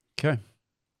 Okay.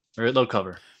 Or they'll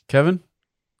cover. Kevin,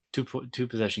 Two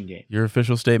possession game. your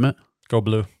official statement Go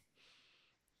blue.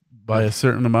 by a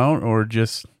certain amount or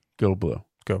just go blue?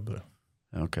 Go blue.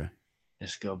 Okay.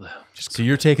 Let's go blue. So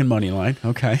you're taking money line.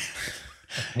 Okay.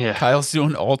 Yeah. Kyle's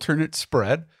doing alternate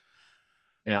spread.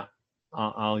 Yeah.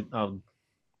 I'll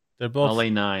They're both lay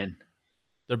 9.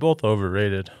 they're both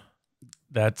overrated.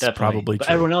 That's Definitely. probably But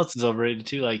true. everyone else is overrated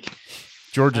too. Like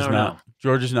Georgia's I don't not. know.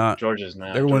 Georgia's not. Georgia's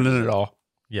not. They're winning it all.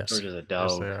 Yes. Georgia's a Yes,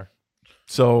 dog. they are.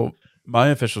 So my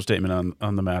official statement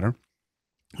on the matter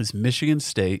is Michigan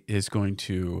State is going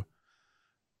to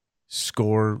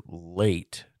score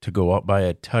late to go up by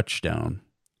a touchdown.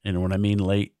 And when I mean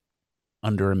late,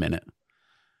 under a minute.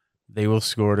 They will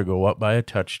score to go up by a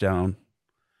touchdown,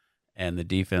 and the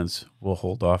defense will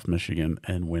hold off Michigan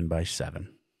and win by 7.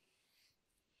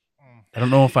 I don't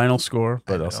know a final score,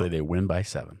 but I I'll say don't. they win by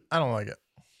 7. I don't like it.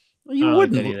 Well, you I don't like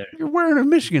wouldn't. that either. You're wearing a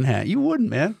Michigan hat. You wouldn't,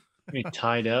 man. Be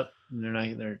tied up. And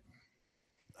they're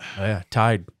Oh, yeah,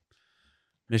 tied.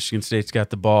 Michigan State's got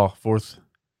the ball, 4th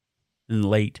and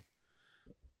late.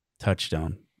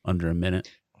 Touchdown under a minute.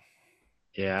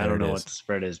 yeah, I There don't it know is. what the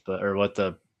spread is, or what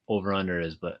the over under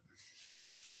is, but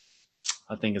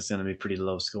I think it's gonna be pretty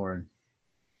low scoring.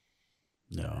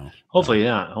 No, Hopefully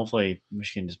not. Hopefully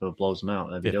Michigan just blows them out.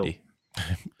 That'd be 50.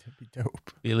 That'd be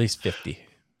dope. At least 50.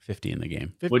 50 in the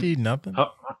game. 50 nothing.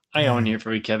 dope. I got one here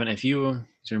for you, Kevin. If you're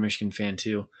a Michigan fan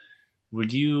too,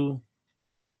 would you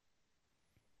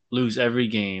lose every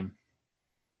game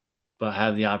but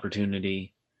have the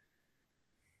opportunity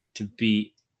to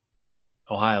beat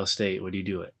Ohio State? Would you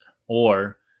do it?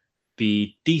 Or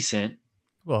be decent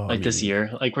Well, like this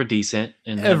year? Like we're decent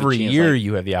and have a Every chance, year like-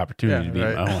 you have the opportunity to beat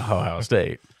Yeah, right. Ohio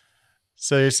State.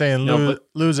 So you're saying No, lose, but-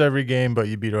 lose every game, but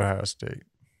you beat Ohio State.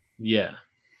 Yeah.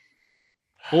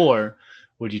 Or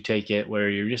would you take it where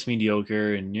you're just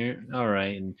mediocre and you're all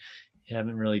right and you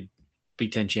haven't really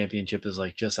Big Ten championship is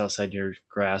like just outside your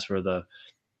grasp, where the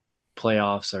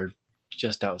playoffs are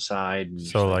just outside. And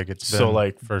So like it's been So,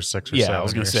 like, for 6 or Yeah, 7 I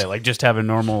was gonna years. say like just have a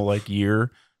normal like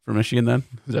year for Michigan. Then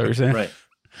is that what you're saying? right.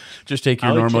 Just take I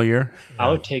your would normal take- year. I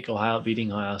would take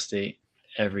beating Ohio State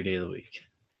every day of the week.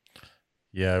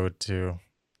 Yeah, I would too.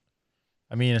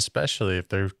 I mean, especially if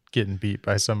they're getting beat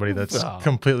by somebody that's Well,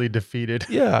 completely defeated.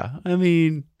 Yeah, I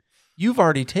mean, you've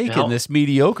already taken Now- this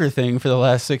mediocre thing for the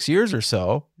last 6 years or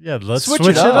so. Yeah, let's Switch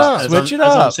switch, it it up. up. That's Switch it what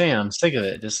I'm up. saying. I'm sick of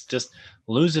it. Just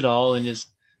lose it all and just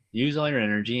use all your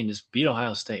energy and just beat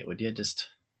Ohio State. Would you just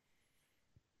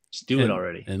do it And-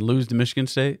 already? and lose to Michigan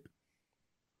State.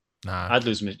 Nah. I'd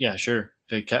lose. Yeah, sure.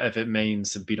 If it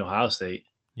means to beat Ohio State,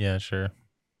 Yeah, sure.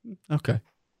 Okay,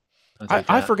 I'd I take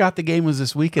I that. forgot the game was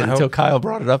this weekend I until hope- Kyle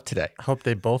brought it up today. I hope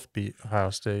they both beat Ohio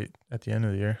State at the end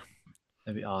of the year.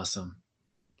 That'd be awesome.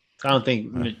 I don't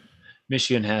think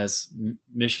Michigan has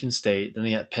Michigan State, then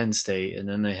they got Penn State, and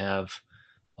then they have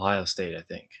Ohio State. I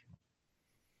think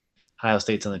Ohio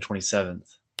State's on the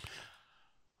 27th.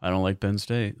 I don't like Penn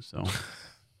State, so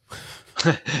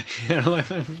You know,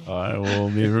 like- I will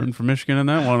be rooting for Michigan in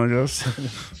that one, I guess.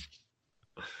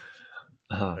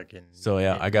 Fucking So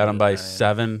yeah, I got them by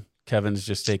 7. Kevin's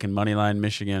just taking money line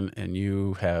Michigan, and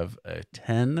you have a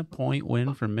 10-point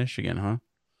win for Michigan, huh?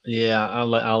 Yeah,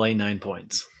 I'll lay 9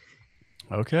 points.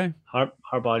 Okay.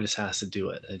 Harbaugh just has to do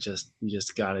it. You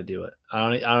just got to do it.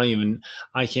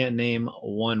 I can't name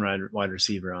one wide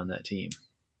receiver on that team.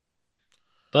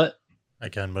 But I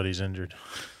can, but he's injured.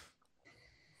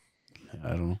 I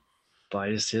don't know. I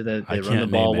just hear that I they run the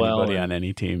can't ball name well. anybody and- on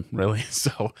any team, really.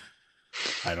 So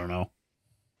I don't know.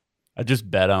 I just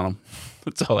bet on them.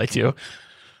 That's all I do.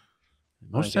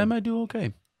 Most of the time I do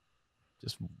okay.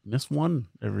 Just miss one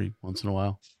every once in a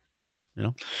while.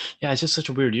 Yeah, it's just such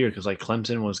a weird year because like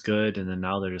Clemson was good, and then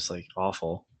now they're just like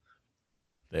awful.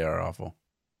 They are awful.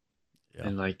 Yeah.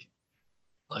 And like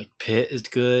Pitt is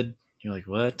good. You're like,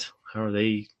 what? How are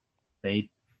they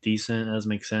decent? That doesn't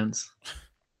make sense.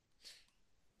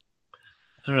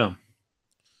 I don't know.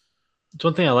 It's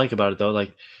one thing I like about it though.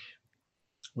 Like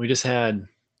we just had,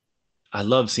 I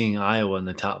love seeing Iowa in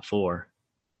the top 4.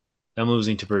 Them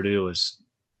losing to Purdue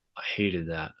I hated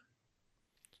that.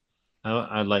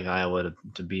 I'd like Iowa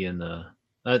to be in the.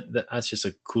 That's just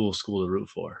a cool school to root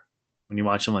for. When you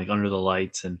watch them like under the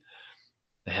lights and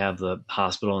they have the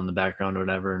hospital in the background or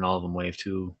whatever, and all of them wave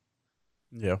to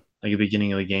Yeah. like the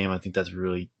beginning of the game. I think that's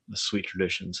really a sweet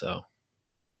tradition. So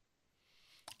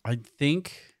I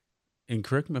think, and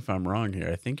correct me if I'm wrong here,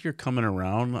 I think you're coming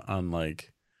around on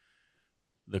like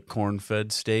the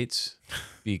corn-fed states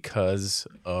because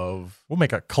of We'll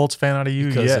make a Colts fan out of you.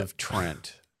 because Yeah. of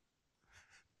Trent.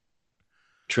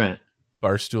 Trent.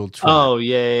 Barstool Trent. Oh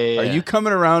yeah. Are you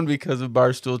coming around because of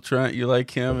Barstool Trent? You like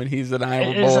him and he's an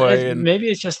Iowa It's- boy. it's- And maybe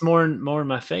it's just more in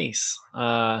my face.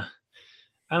 I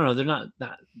don't know. They're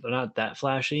not that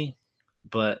flashy,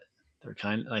 but they're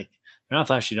kind of like they're not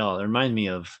flashy at all. They remind me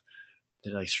of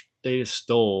they just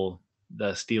stole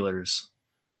the Steelers.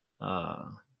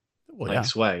 well, Like yeah.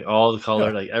 swag, all the color,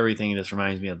 Yeah. like everything just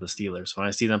reminds me of the Steelers. When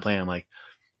I see them playing, I'm like,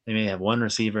 they may have one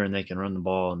receiver and they can run the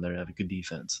ball and they have a good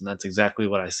defense. And that's exactly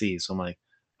what I see. So I'm like,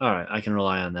 all right, I can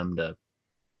rely on them to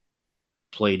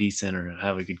play decent or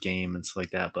have a good game and stuff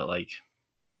like that. But like,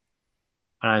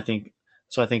 I think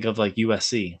of like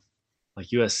USC. Like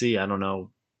USC, I don't know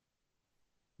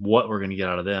what we're going to get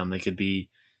out of them. They could be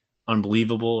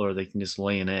unbelievable or they can just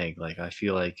lay an egg. Like, I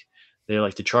feel like they're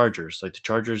like the Chargers. Like the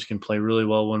Chargers can play really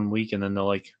well one week and then they'll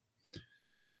like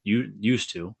you used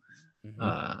to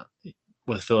Mhm.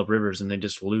 with Phillip Rivers and they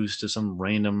just lose to some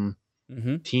random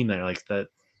Mhm. team that like that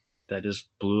just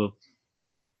blew up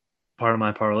part of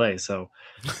my parlay. So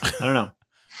I don't know.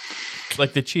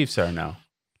 Like the Chiefs are now.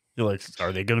 You're like,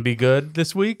 are they going to be good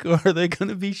this week or are they going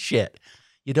to be shit?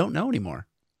 You don't know anymore.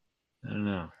 I don't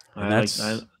know. And that's what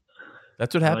I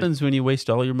like- happens when you waste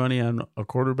all your money on a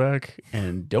quarterback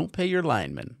and don't pay your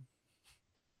linemen.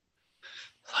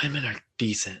 Linemen are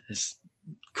decent. It's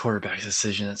quarterback's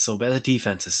decision. That's so bad. The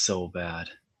defense is so bad.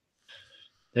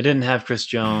 They didn't have Chris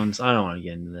Jones. I don't want to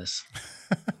get into this.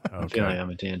 I feel like Okay.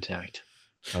 I'm intact.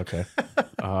 Okay.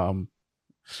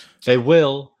 They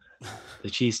will. The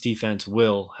Chiefs defense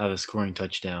will have a scoring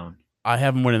touchdown I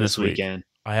have them winning this this week. weekend.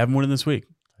 I have them winning this week.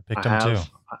 I picked I him have-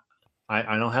 too.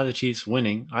 I don't have the Chiefs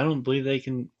winning. I don't believe they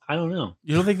can. I don't know.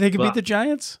 You don't think they could Well, beat the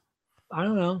Giants? I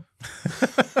don't know.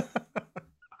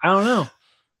 I don't know.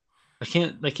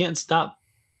 They can't stop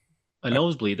a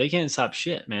nosebleed. They can't stop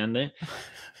shit, man.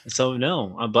 So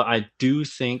no, but I do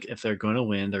think if they're going to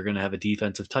win, they're going to have a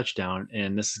defensive touchdown,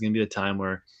 and this is going to be the time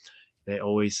where they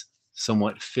always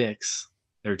somewhat fix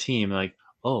their team. Like,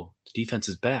 oh, the defense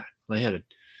is back. They had a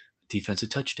defensive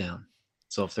touchdown.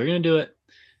 So if they're going to do it,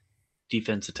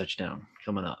 defensive touchdown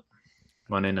coming up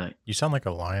Monday night. You sound like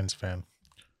a Lions fan.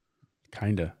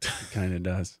 Kinda. It kinda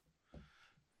does.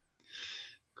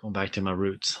 Going back to my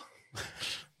roots.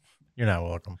 You're not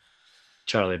welcome.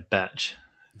 Charlie Batch.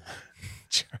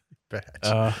 Charlie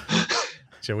Batch.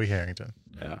 Joey Harrington.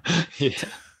 Yeah.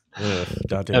 Yeah.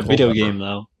 Dante A video Culpepper. game,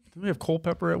 though. Didn't we have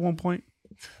Culpepper at one point?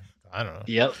 I don't know.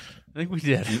 Yep. I think we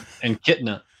did. And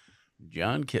Kitna.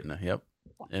 John Kitna, yep.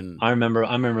 And I remember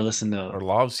listening to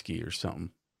Orlovsky or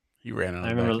something. He ran out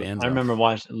of the back end. I remember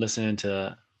listening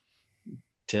to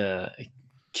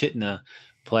Kitna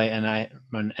play, and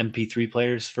when MP3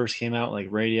 players first came out, like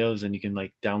radios, and you can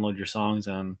like download your songs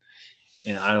on,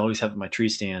 and I always have it in my tree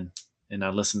stand, and I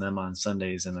listen to them on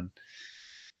Sundays, and then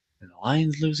the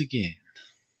Lions lose again.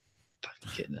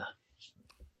 Fucking Kitna.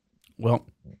 Well,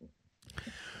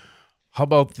 how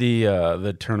about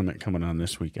the tournament coming on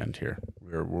this weekend here?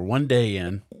 We're one day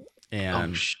in,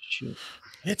 and shoot.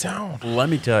 It's on. let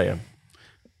me tell you,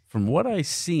 from what I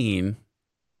seen,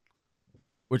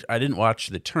 which I didn't watch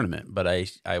the tournament, but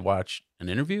I watched an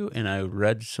interview and I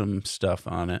read some stuff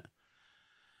on it.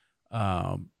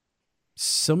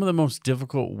 Some of the most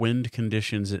difficult wind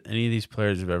conditions that any of these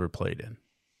players have ever played in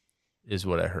is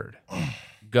what I heard.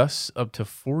 Gusts up to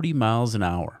 40 miles an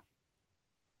hour.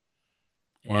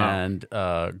 Wow.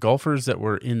 And golfers that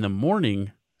were in the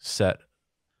morning set,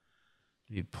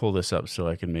 you pull this up so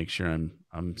I can make sure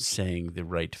I'm saying the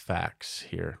right facts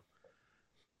here.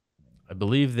 I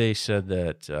believe they said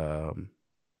that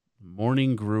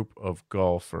morning group of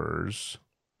golfers,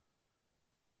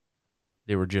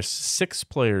 they were just 6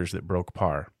 players that broke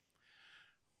par.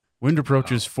 Wind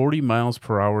approaches 40 miles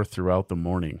per hour throughout the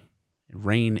morning.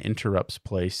 Rain interrupts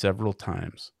play several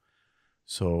times.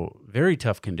 So very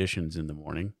tough conditions in the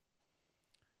morning.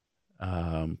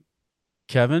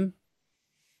 Kevin,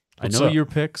 What's I know up? your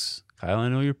picks. Kyle, I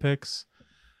know your picks.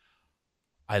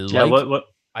 I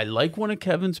like one of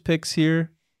Kevin's picks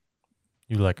here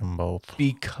You like them both.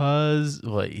 because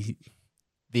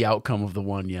the outcome of the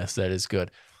one, yes, that is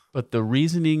good. But the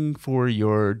reasoning for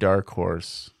your dark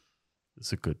horse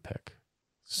is a good pick.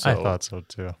 So, I thought so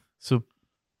too. So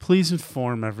please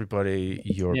inform everybody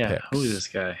your picks. Who is this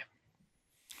guy?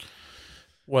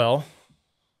 Well,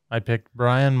 I picked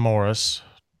Brian Morris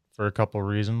for a couple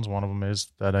reasons. One of them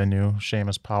is that I knew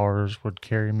Seamus Powers would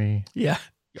carry me. Yeah.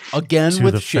 Again To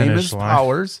with the finish Seamus line.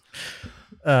 Powers.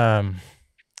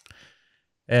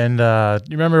 And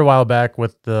you remember a while back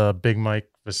with the Big Mike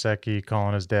Vasecki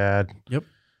calling his dad? Yep.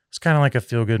 It's kind of like a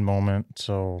feel-good moment,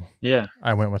 so Yeah.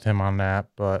 I went with him on that.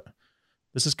 But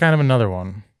this is kind of another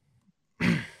one. I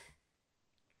need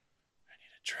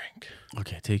a drink.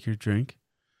 Okay, take your drink.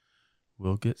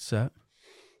 We'll get set.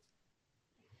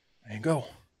 There you go.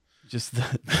 Just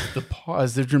the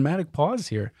pause, the dramatic pause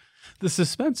here. The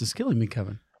suspense is killing me,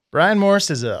 Kevin. Brian Morris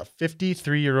is a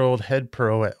 53-year-old head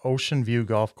pro at Ocean View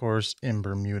Golf Course in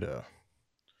Bermuda.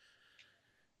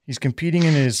 He's competing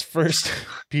in his first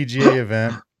PGA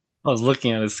event. I was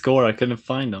looking at his score. I couldn't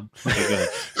find him. Okay,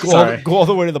 go ahead. Go all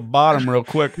the way to the bottom real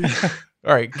quick.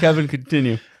 All right, Kevin,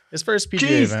 continue. His first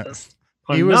PGA event. Jesus.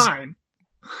 He was- 9.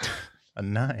 A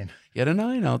 9. You had a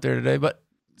 9 out there today, but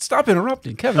stop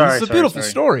interrupting, Kevin. Sorry, This is a beautiful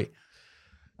sorry.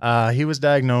 story. He was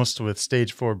diagnosed with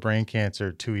stage 4 brain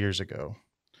cancer 2 years ago.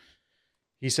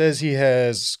 He says he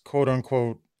has, quote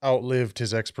unquote, outlived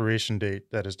his expiration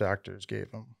date that his doctors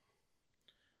gave him.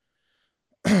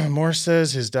 Morris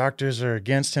says his doctors are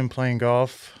against him playing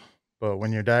golf, but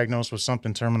when you're diagnosed with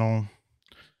something terminal,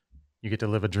 you get to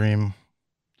live a dream.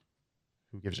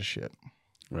 Who gives a shit?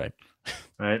 Right.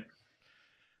 Right.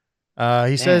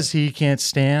 He says he can't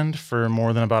stand for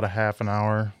more than about a half an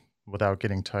hour without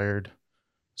getting tired.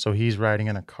 So he's riding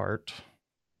in a cart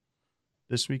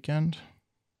this weekend.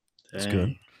 That's Dang.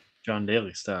 good. John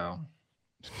Daly style.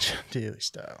 Daily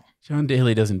style. John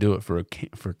Daly doesn't do it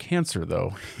for cancer,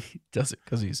 though. He does it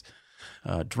because he's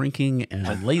drinking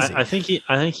and lazy. I think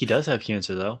he does have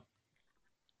cancer though.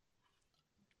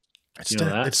 It's, You know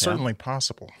that? it's certainly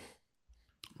possible.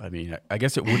 I mean, I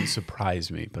guess it wouldn't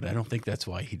surprise me, but I don't think that's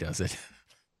why he does it.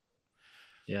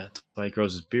 Yeah, that's why he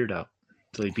grows his beard out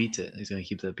until he beats it. He's gonna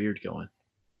keep that beard going.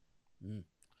 Mm.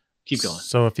 Keep going.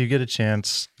 So if you get a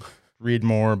chance, read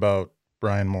more about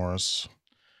Brian Morris.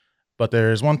 But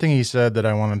there's one thing he said that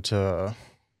I wanted to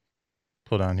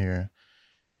put on here.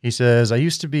 He says, I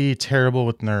used to be terrible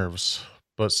with nerves,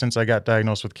 but since I got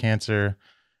diagnosed with cancer,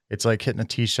 it's like hitting a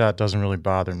tee shot doesn't really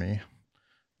bother me.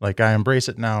 Like I embrace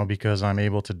it now because I'm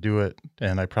able to do it,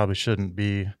 and I probably shouldn't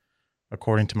be,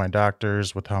 according to my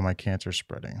doctors, with how my cancer's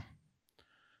spreading.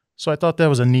 So I thought that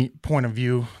was a neat point of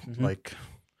view. Like,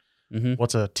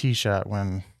 what's a tee shot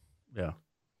when? Yeah.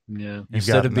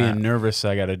 Instead of being nervous,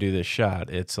 I got to do this shot.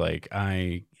 It's like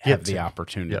I have the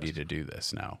opportunity to do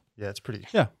this now. Yeah, it's pretty.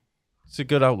 Yeah, it's a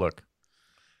good outlook.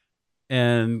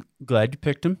 And glad you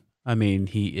picked him. I mean,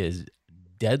 he is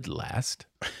dead last,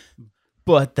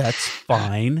 but that's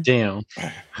fine. Damn.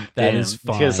 That is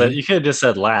fine. You could have just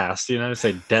said last. You know,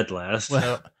 say dead last.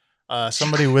 Well,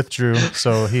 somebody withdrew,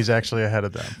 so he's actually ahead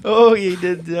of them. Oh, he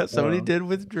did. Yeah, somebody did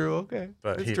withdraw. Okay,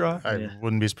 but withdraw. I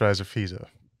wouldn't be surprised if he's a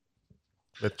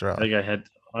withdraw. The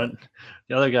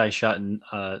other guy shot in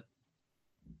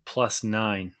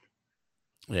 +9.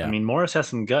 Yeah, I mean, Morris has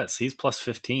some guts. He's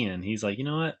 +15, and he's like, you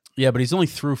know what? Yeah, but he's only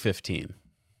through 15.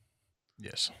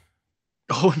 Yes.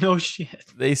 Oh, no shit.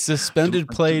 They suspended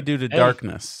play due to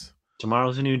darkness.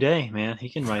 Tomorrow's a new day, man. He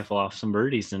can rifle off some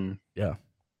birdies and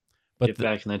get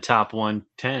back in the top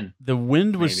 110. The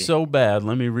wind was so bad.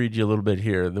 Let me read you a little bit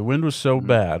here. The wind was so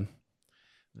bad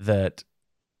that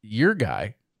your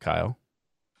guy, Kyle,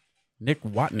 Nick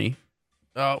Watney,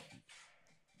 the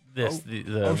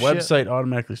website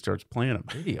automatically starts playing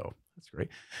a video. That's great.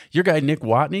 Your guy, Nick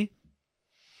Watney,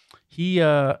 he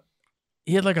had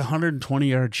like a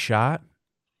 120-yard shot,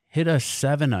 hit a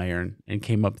 7-iron, and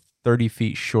came up 30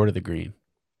 feet short of the green.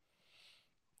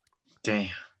 Damn.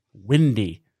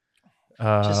 Windy.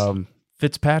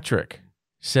 Fitzpatrick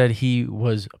said he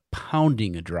was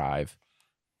pounding a drive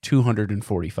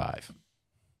 245.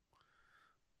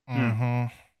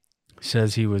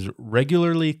 Says he was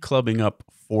regularly clubbing up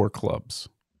 4 clubs.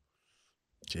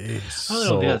 Jeez. I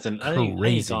don't know. I think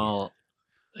it's all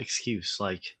excuse.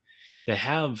 Like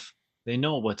they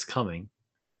know what's coming.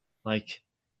 Like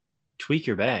tweak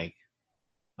your bag.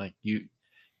 Like you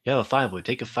have a 5-wood.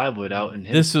 Take a 5-wood out and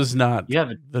hit. This is not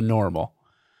the normal.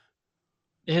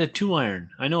 They hit a 2-iron.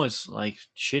 I know it's like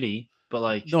shitty, but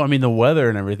like no, I mean the weather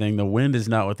and everything. The wind is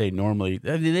not what they normally.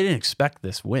 I mean, they didn't expect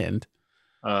this wind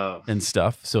and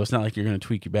stuff, so it's not like you're going to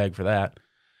tweak your bag for that.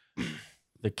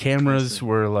 The cameras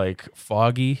were like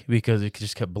foggy because it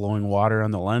just kept blowing water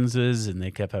on the lenses, and they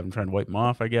kept trying to wipe them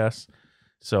off, I guess.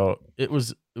 So it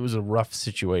was a rough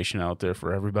situation out there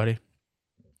for everybody.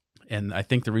 And I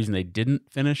think the reason they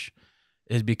didn't finish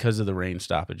is because of the rain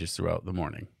stoppages throughout the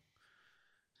morning.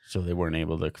 So they weren't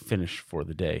able to finish for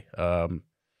the day.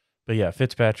 But yeah,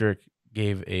 Fitzpatrick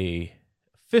gave a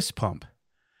fist pump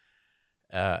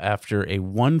after a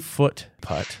 1-foot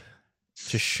putt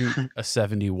to shoot a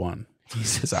 71. He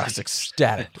says, I was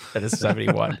ecstatic at a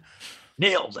 71.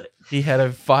 Nailed it. He had a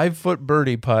 5-foot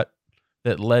birdie putt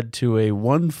that led to a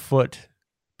 1-foot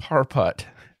par putt.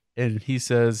 And he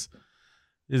says,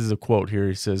 this is a quote here.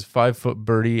 He says, 5-foot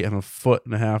birdie and a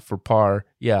 1.5 feet for par.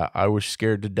 Yeah, I was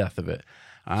scared to death of it.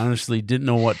 I honestly didn't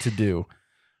know what to do.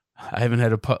 I haven't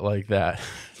had a putt like that.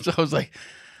 So I was like,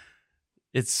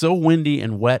 it's so windy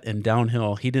and wet and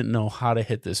downhill. He didn't know how to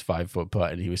hit this 5-foot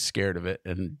putt, and he was scared of it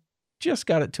and just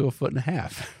got it to a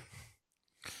 1.5 feet.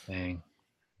 Dang.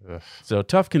 Ugh. So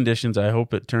tough conditions. I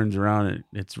hope it turns around and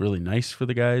it's really nice for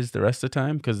the guys the rest of the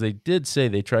time, because they did say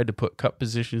they tried to put cut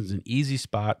positions in easy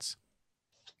spots,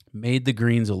 made the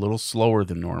greens a little slower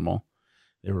than normal.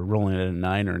 They were rolling at a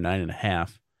 9 or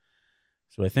 9.5.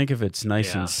 So I think if it's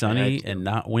nice and sunny and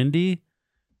not windy,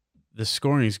 the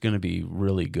scoring is going to be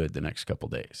really good the next couple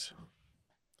days.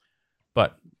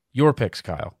 But your picks,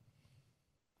 Kyle.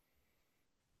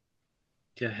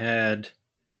 You had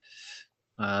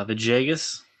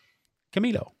Villegas.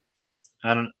 Camilo.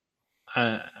 I don't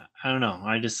know.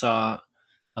 I just saw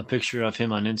a picture of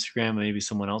him on Instagram. Maybe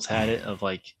someone else had it, of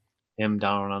like him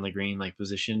down on the green, like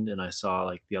positioned, and I saw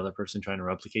like the other person trying to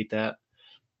replicate that.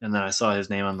 And then I saw his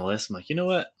name on the list. I'm like, you know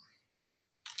what?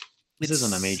 This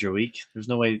isn't a major week. There's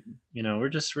no way, we're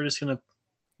just gonna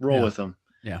roll with him.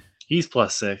 Yeah. He's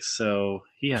 +6, so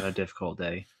he had a difficult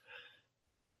day.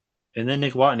 And then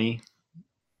Nick Watney,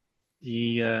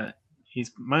 he's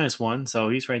 -1, so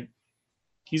he's right.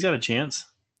 He's got a chance.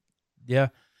 Yeah.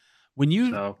 When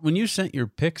you sent your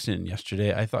picks in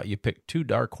yesterday, I thought you picked 2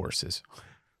 dark horses.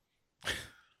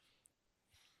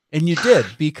 And you did,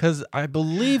 because I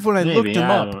believe when I looked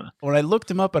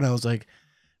him up and I was like,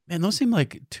 man, those seem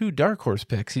like 2 dark horse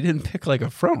picks. He didn't pick like a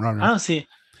front runner. I don't see.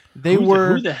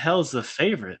 Who the hell's the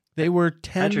favorite? They were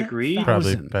 10. Patrick Reed?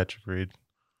 Probably Patrick Reed.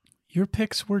 Your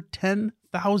picks were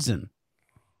 10,000.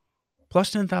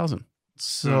 Plus 10,000.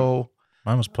 So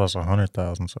mine was plus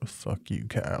 100,000, so fuck you,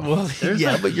 Kyle. Well,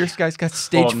 but your guy's got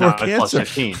stage 4 cancer. Plus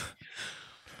 15.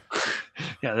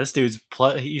 Yeah, this dude's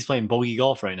he's playing bogey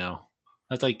golf right now.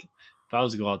 That's like if I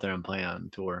was to go out there and play on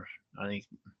tour, I think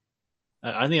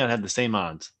I'd have the same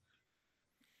odds.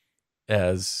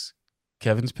 As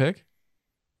Kevin's pick.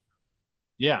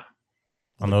 Yeah.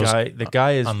 The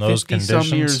guy is on those 50 some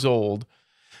conditions? years old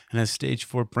and has stage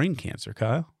 4 brain cancer,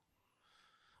 Kyle.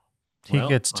 He Well,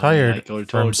 gets I tired go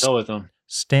toe from to toe with him.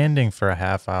 standing for a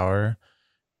half hour,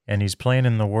 and he's playing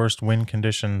in the worst wind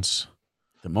conditions.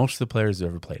 The most the players have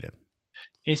ever played in.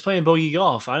 He's playing bogey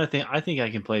golf. I think I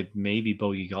can play maybe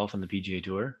bogey golf on the PGA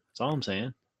Tour. That's all I'm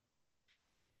saying.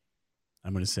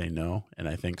 I'm going to say no, and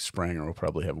I think Spranger will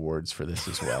probably have words for this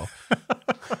as well.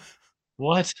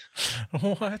 What?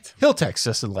 What? He'll text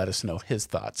us and let us know his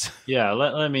thoughts. Yeah,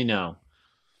 let me know.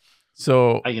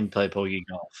 So I can play bogey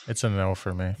golf. It's a no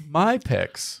for me. my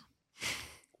picks.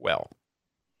 Well,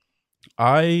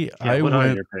 I What are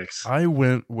went your picks? I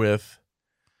went with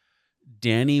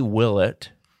Danny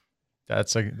Willett,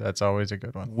 That's always a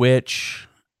good one. which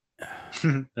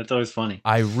That's always funny.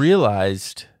 I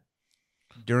realized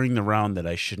during the round that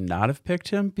I should not have picked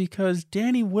him because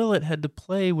Danny Willett had to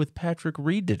play with Patrick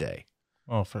Reed today.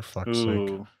 Oh, for fuck's sake.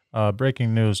 Ooh.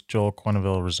 Breaking news, Joel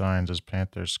Quenneville resigns as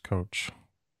Panthers coach.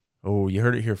 Oh, you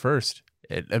heard it here first.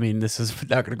 This is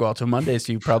not going to go out till Monday,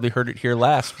 so you probably heard it here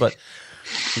last, but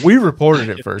we reported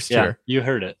it first Yeah, here. you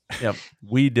heard it. Yep,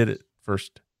 we did it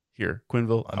first here.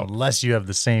 Quinville out. Unless you have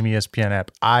the same ESPN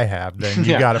app I have, then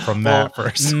you Yeah. got it from that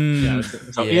first. Yeah,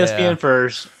 so ESPN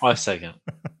first, us second.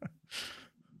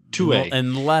 2A. Well,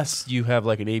 unless you have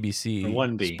like an ABC Or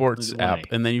 1B. sports Look at app,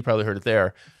 1A. and then you probably heard it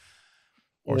there.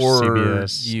 Or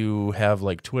CBS. You have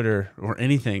like Twitter or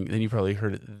anything, then you probably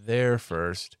heard it there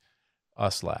first,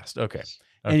 us last. Okay.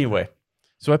 Anyway,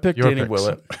 so I picked Your Danny picks.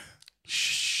 Willett.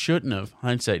 Shouldn't have.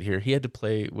 Hindsight here. He had to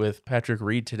play with Patrick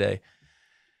Reed today.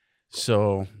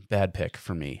 So bad pick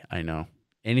for me. I know.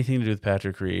 Anything to do with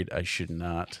Patrick Reed, I should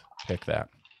not pick that.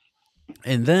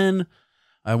 And then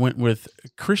I went with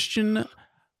Christian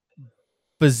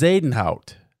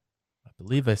Bezuidenhout. I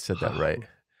believe I said that right.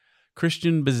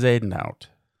 Christian Bezuidenhout.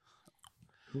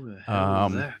 Who the hell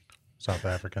is that? South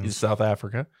Africans. He's South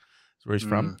Africa. That's where he's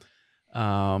from.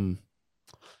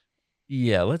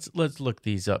 Yeah, let's look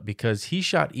these up because he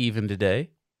shot even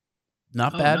today.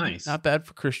 Not Oh, bad. nice. Not bad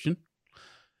for Christian.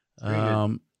 Very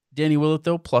good. Danny Willett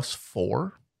though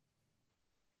 +4.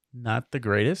 Not the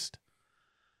greatest,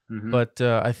 Mhm. but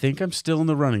I think I'm still in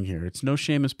the running here. It's no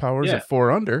Seamus Powers Yeah. at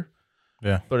 4 under.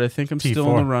 Yeah. But I think I'm still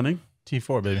T4. in the running.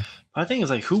 T4, baby. I think it's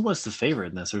like, who was the favorite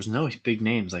in this? There's no big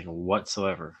names like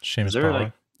whatsoever. Seamus Is there Power.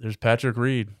 like There's Patrick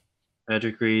Reed,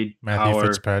 Patrick Reed, Matthew Power,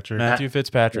 Fitzpatrick. Matthew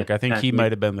Fitzpatrick. yeah, I think he Matthew.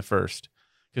 might have been the first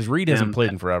because Reed hasn't Him.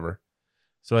 played in forever.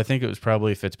 So I think it was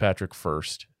probably Fitzpatrick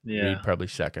first. Yeah. Reed probably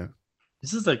second.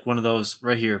 This is like one of those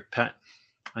right here.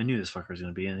 I knew this fucker was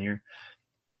going to be in here.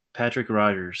 Patrick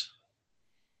Rogers,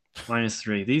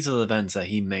 -3. These are the events that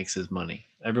he makes his money.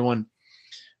 Everyone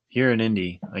here in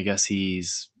Indy, I guess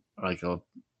he's like a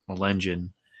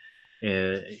legend.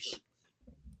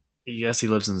 Yes, he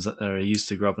lives in, or he used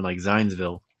to grow up in like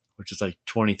Zionsville, which is like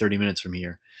 20, 30 minutes from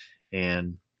here.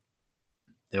 And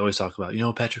they always talk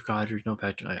about, Patrick Rogers,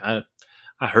 Patrick.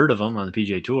 I heard of him on the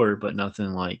PGA Tour, but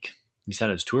nothing like, he's had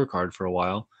his tour card for a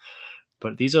while.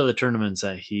 But these are the tournaments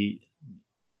that you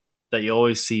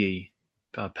always see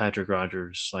Patrick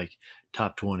Rogers like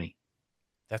top 20.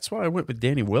 That's why I went with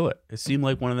Danny Willett. It seemed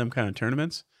like one of them kind of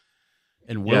tournaments.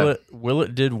 And Yeah.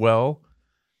 Willett did well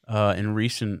in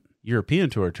recent European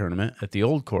Tour tournament at the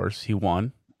Old Course. He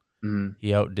won. Mhm.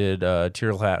 He outdid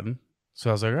Tyrrell Hatton. So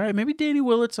I was like, all right, maybe Danny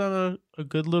Willett's on a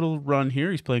good little run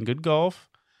here. He's playing good golf.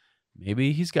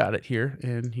 Maybe he's got it here.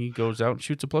 And he goes out and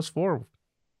shoots a +4.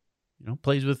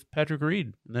 Plays with Patrick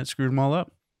Reed. And that screwed him all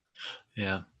up.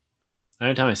 Yeah.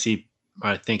 Anytime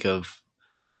I think of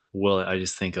Willett, I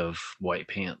just think of white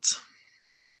pants.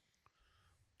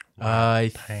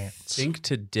 I Pants. think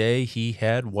today he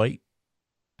had white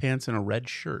pants and a red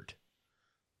shirt.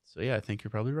 So, yeah, I think you're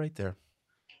probably right there.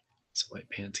 It's a white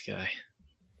pants guy.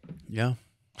 Yeah.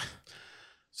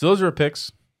 So those are our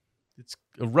picks. It's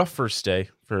a rough first day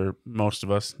for most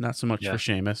of us. Not so much Yeah. for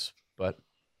Seamus, but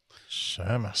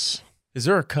Seamus. is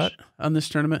there a cut on this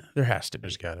tournament? There has to be.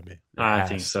 There's got to be. There I has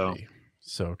think to so. be.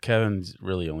 So Kevin's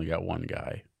really only got one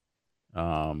guy.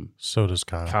 So does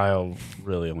Kyle. Kyle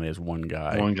really only has one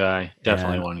guy. One guy.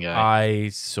 Definitely And one guy. I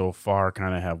so far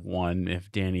kind of have one.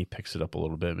 If Danny picks it up a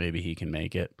little bit, maybe he can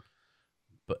make it.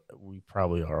 But we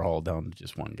probably are all down to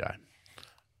just one guy.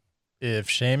 If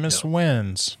Seamus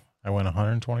wins, I win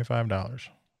 $125.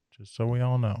 Just so we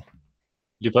all know.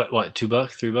 You put what, $2,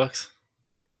 $3?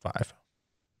 5.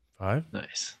 5?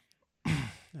 Nice.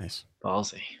 Nice.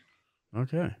 Ballsy.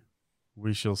 Okay.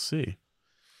 We shall see.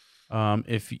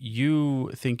 If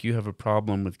you think you have a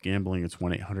problem with gambling, it's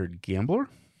 1-800-GAMBLER.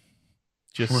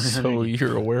 Just so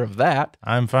you're aware of that.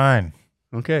 I'm fine.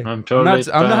 Okay. I'm totally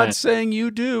I'm not fine. saying you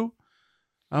do.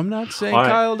 I'm not saying All right.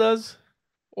 Kyle does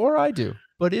or I do.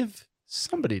 But if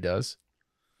somebody does.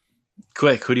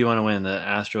 Quick, who do you want to win, the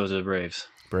Astros or the Braves?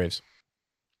 Braves.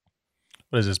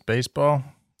 What is this, baseball?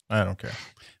 I don't care.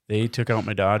 They took out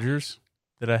my Dodgers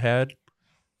that I had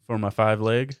for my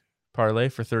 5-leg parlay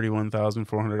for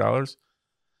 $31,400.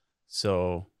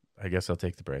 So I guess I'll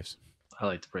take the Braves. I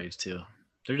like the Braves too.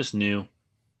 They're just new.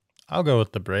 I'll go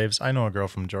with the Braves. I know a girl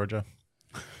from Georgia.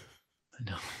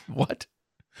 No. What?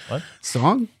 What?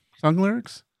 Song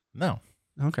lyrics? No.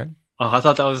 Okay. Oh, I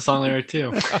thought that was a song lyric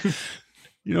too.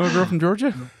 You know a girl from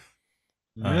Georgia?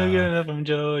 Not good enough from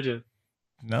Georgia.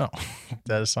 No. Is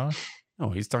that a song? No,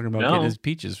 he's talking about No. getting his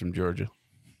peaches from Georgia.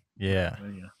 Yeah. Oh,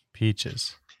 yeah.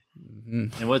 Peaches.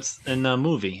 Mhm. And what's in the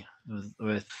movie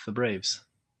with the Braves?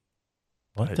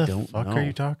 What I the don't fuck know. are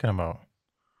you talking about?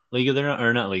 League of Their Own,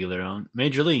 or not League of Their Own?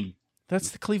 Major League. That's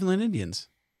the Cleveland Indians.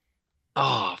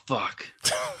 Oh, fuck.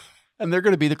 And they're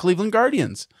going to be the Cleveland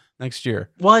Guardians next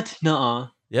year. What? Nuh-uh.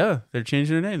 Yeah, they're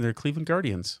changing their name. They're Cleveland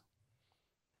Guardians.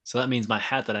 So that means my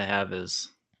hat that I have is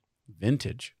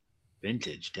Vintage.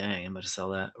 vintage. Dang, I'm about to sell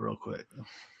that real quick.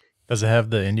 Does it have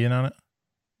the Indian on it?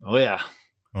 Oh, yeah.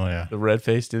 Oh, yeah. The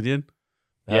red-faced Indian?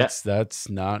 Yeah. That's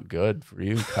not good for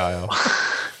you, Kyle.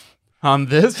 On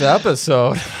this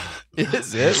episode,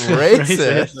 is it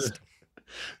racist?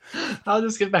 I'll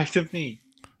just get back to me.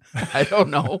 I don't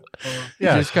know.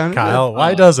 Yeah, just kinda Kyle, did.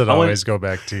 why does it I went- always go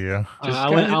back to you? Just I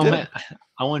won kinda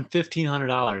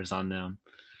 $1,500 on them.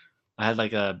 I had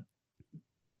like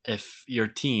if your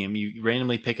team, you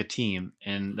randomly pick a team,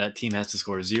 and that team has to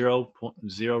score 0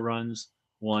 runs,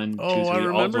 1, 2, 3, Oh, I all the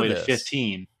remember way to this.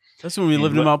 15. That's when we And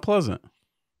lived in what- Mount Pleasant.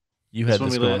 You That's had when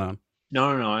this we going lived- on.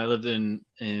 No. I lived in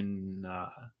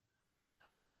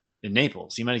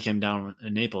Naples. You might have came down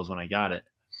in Naples when I got it,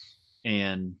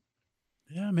 and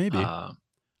Yeah, maybe. yeah,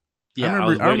 I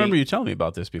was remember waiting- you telling me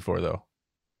about this before, though.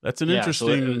 That's an Yeah, so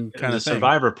interesting it kind of was a thing.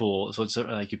 survivor pool. So it's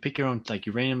like you pick your own, like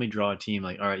you randomly draw a team.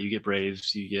 Like, all right, you get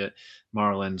Braves, you get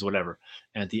Marlins, whatever.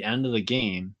 And at the end of the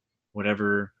game,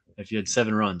 whatever, if you had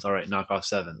 7 runs, all right, knock off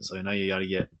 7. So now you got to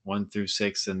get 1 through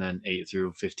 6, and then 8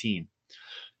 through 15.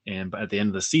 And but at the end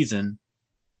of the season,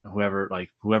 whoever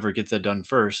gets that done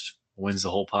first wins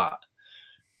the whole pot.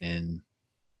 And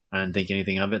I didn't think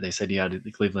anything of it. They said you had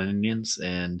the Cleveland Indians,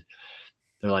 and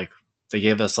they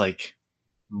gave us like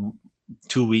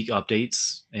 2-week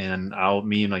updates, and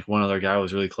me and like one other guy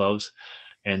was really close,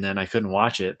 and then I couldn't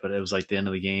watch it, but it was like the end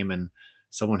of the game, and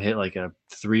someone hit like a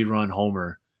 3-run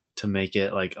homer to make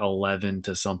it like 11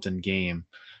 to something game,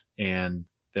 and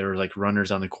there were like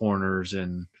runners on the corners,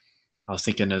 and I was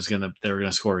thinking they were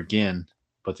gonna score again,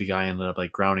 but the guy ended up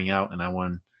like grounding out, and I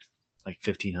won like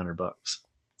 $1,500.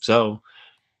 So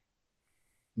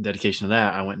in dedication to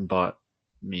that, I went and bought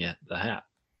me the hat.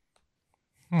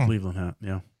 Cleveland hat,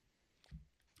 yeah.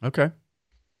 Okay.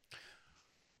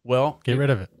 Well, Get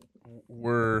rid of it.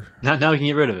 we're Now we can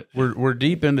get rid of it. we're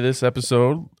deep into this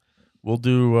episode. We'll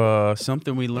do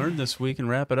something we learned this week and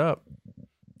wrap it up.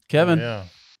 Kevin, Yeah.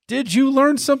 did you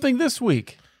learn something this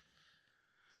week?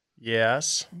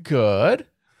 Yes. Good.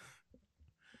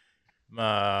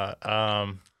 I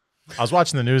was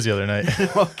watching the news the other night,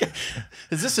 Okay.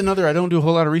 Is this another I don't do a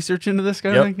whole lot of research into this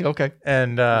kind Yep. of thing? Okay.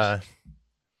 and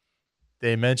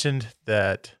they mentioned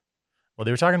that. Well,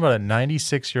 they were talking about a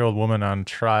 96-year-old woman on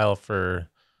trial for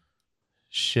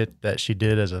shit that she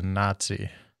did as a Nazi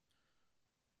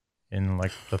in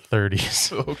like the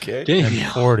 30s Okay. and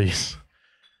Damn. 40s.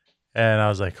 And I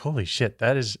was like, holy shit,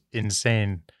 that is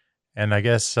insane. And I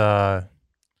guess the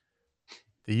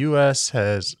U.S.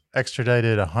 has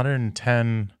extradited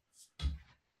 110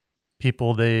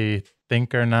 people they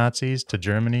think are Nazis to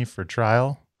Germany for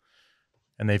trial.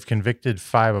 And they've convicted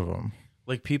 5 of them.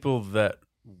 Like people that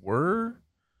were,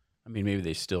 I mean, maybe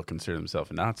they still consider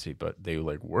themselves a Nazi, but they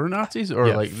like were Nazis, or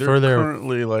Yeah, like they're for their-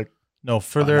 currently like No,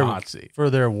 for a their Nazi. for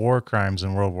their war crimes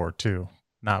in World War II,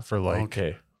 not for like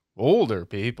Okay, older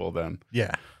people then.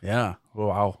 yeah, Yeah.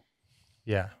 Wow.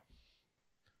 yeah.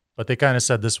 But they kind of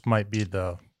said this might be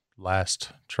the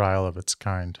last trial of its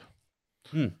kind.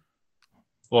 Well,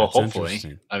 That's hopefully.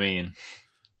 interesting. I mean,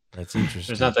 That's interesting.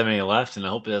 there's not that many left, and I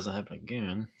hope it doesn't happen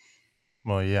again.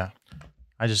 Well, yeah.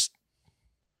 I just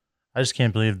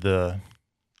can't believe I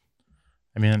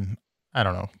mean, I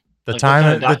don't know. The Like, what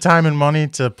kind of the time and money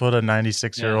to put a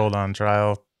 96-year-old on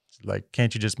trial. Like,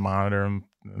 can't you just monitor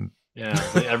him? Yeah,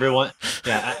 like everyone.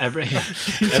 Yeah,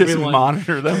 Just everyone.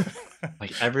 monitor them.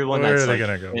 Like everyone Where that's are they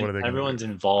like, gonna go? What are they gonna everyone's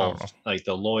do? involved, like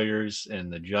the lawyers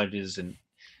and the judges and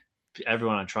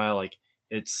everyone on trial. Like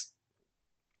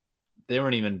they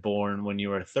weren't even born when you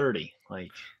were 30.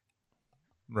 Like,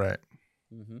 Right.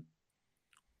 Mm-hmm.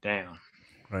 damn.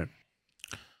 Right.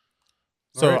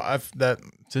 So All right. that's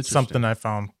interesting. something I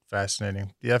found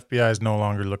fascinating. The FBI is no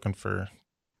longer looking for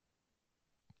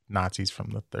Nazis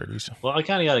from the 30s. Well, I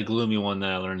kind of got a gloomy one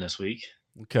that I learned this week.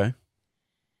 Okay.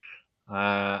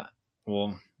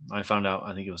 Well, I found out,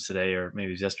 I think it was today or maybe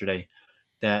it was yesterday,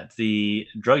 that the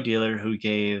drug dealer who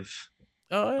gave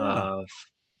Oh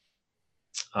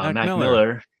yeah. Mac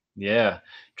Miller,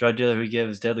 drug dealer who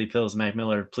gives deadly pills to Mac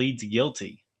Miller pleads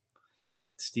guilty.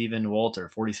 Stephen Walter,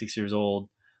 46 years old,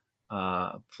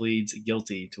 pleads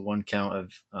guilty to one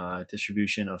count of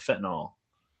distribution of fentanyl.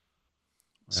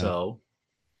 Yeah. So,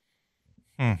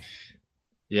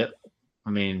 yep. I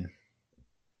mean,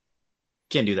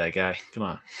 can't do that, guy. Come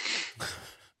on.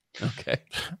 Okay.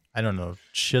 I don't know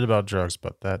shit about drugs,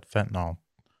 but that fentanyl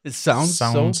It sounds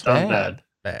so bad.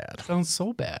 bad. Sounds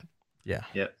so bad. Yeah.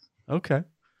 Yep. Okay.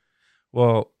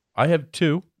 Well, I have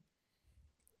two.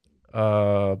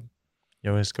 You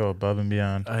always go above and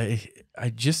beyond. I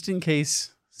just in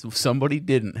case somebody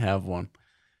didn't have one,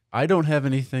 I don't have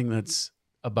anything that's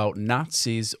about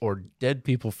Nazis or dead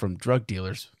people from drug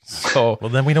dealers. So Well,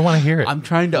 then we don't want to hear it. I'm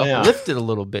trying to uplift it a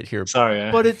little bit here,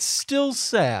 Sorry, but it's still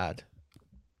sad.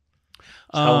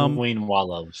 Halloween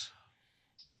wallows.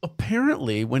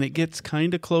 Apparently, when it gets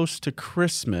kind of close to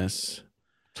Christmas,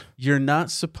 you're not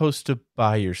supposed to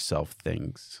buy yourself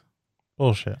things.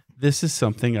 Bullshit. This is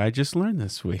something I just learned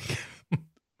this week.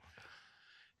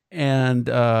 And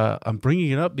I'm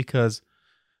bringing it up because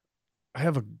I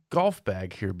have a golf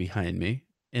bag here behind me,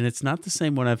 and it's not the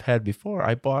same one I've had before.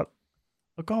 I bought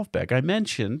a golf bag. I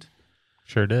mentioned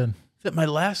Sure did. that my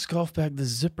last golf bag, the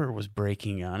zipper was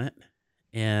breaking on it.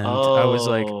 And I was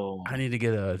like, I need to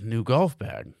get a new golf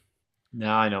bag.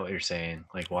 Now I know what you're saying.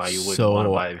 Like why you wouldn't So- want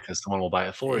to buy it because someone will buy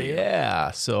it for you.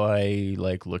 Yeah. So I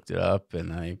looked it up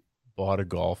and I bought a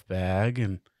golf bag.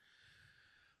 And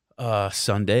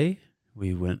Sunday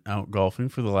we went out golfing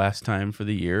for the last time for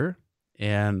the year.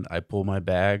 And I pull my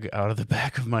bag out of the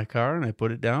back of my car and I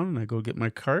put it down and I go get my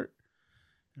cart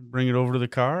and bring it over to the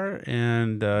car.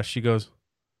 And she goes,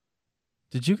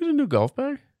 "Did you get a new golf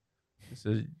bag?" I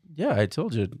said, "Yeah, I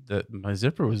told you that my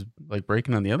zipper was like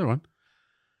breaking on the other one."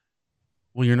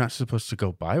 "Well, you're not supposed to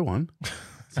go buy one."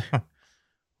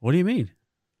 "What do you mean?"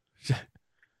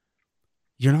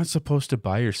 "You're not supposed to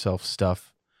buy yourself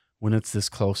stuff when it's this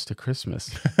close to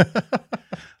Christmas."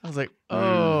 I was like,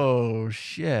 "Oh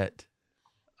shit."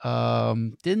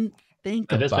 Didn't think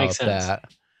That does about make sense.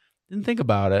 that. Didn't think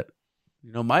about it.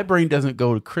 You know, my brain doesn't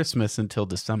go to Christmas until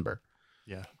December.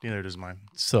 Yeah, neither does mine.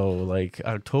 So like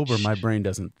October, my brain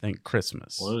doesn't think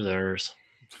Christmas. Losers.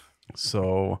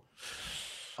 So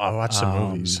I'll watch some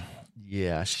movies.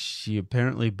 Yeah, she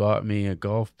apparently bought me a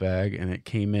golf bag and it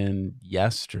came in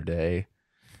yesterday.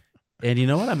 And you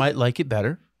know what? I might like it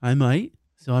better. I might.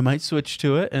 So I might switch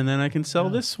to it and then I can sell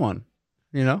this one.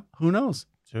 You know, who knows?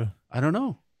 Sure. I don't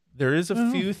know. There is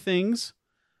a few things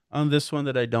on this one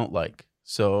that I don't like.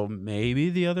 So maybe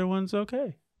the other one's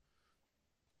okay.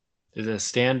 Is it a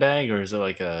stand bag or is it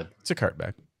like a It's a cart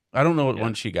bag. I don't know what Yeah.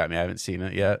 one she got me. I haven't seen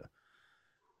it yet.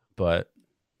 But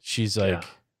she's like, Yeah.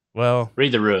 well,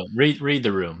 read the room? Read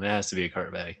the room. It has to be a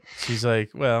cart bag. she's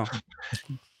like, well,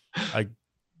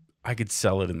 I could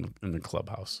sell it in the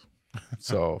clubhouse.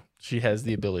 So she has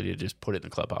the ability to just put it in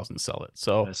the clubhouse and sell it.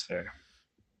 So, That's fair.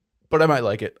 but I might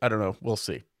like it. I don't know. We'll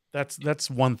see. That's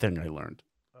one thing I learned.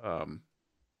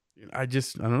 I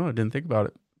don't know. I didn't think about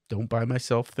it. Don't buy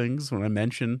myself things when I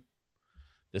mention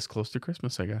this close to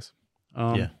Christmas, I guess.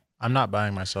 Yeah. I'm not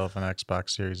buying myself an Xbox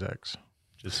Series X,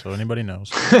 just so anybody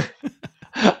knows.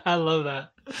 I love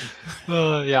that.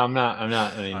 Yeah, I'm not. I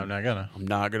mean, I'm not gonna. I'm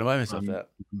not gonna buy myself that.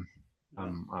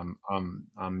 I'm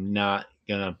not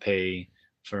gonna pay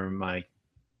for my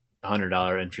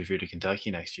 $100 entry fee to Kentucky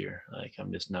next year. Like,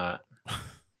 I'm just not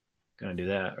gonna do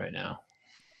that right now.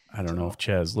 I don't know if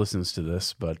Chaz listens to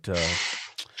this, but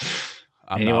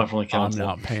I'm Anyone from the council.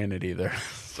 not paying it either.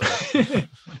 So.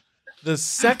 The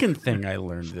second thing I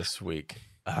learned this week,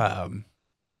 don't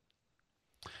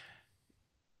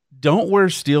wear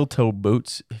steel toe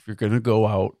boots if you're going to go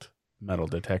out metal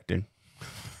detecting.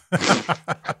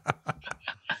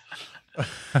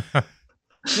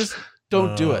 Just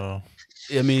don't do it.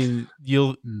 I mean,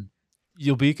 you'll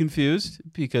be confused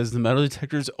because the metal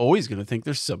detector is always going to think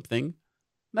there's something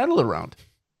metal around.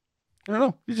 I don't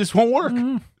know. It just won't work.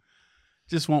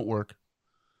 Just won't work.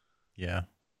 Yeah.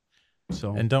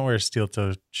 So And don't wear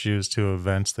steel-toe shoes to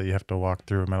events that you have to walk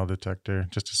through a metal detector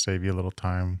just to save you a little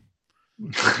time.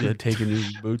 yeah, taking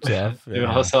your boots off. You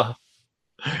Yeah. also,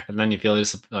 and then you feel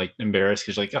just like embarrassed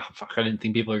because you're like, oh fuck, I didn't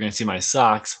think people are gonna see my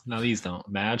socks. Now these don't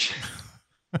match.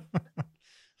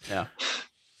 Yeah.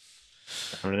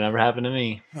 That would never happen to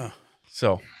me.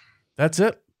 So that's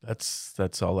it.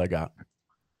 That's all I got.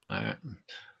 All right,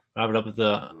 wrap it up with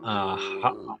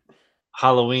the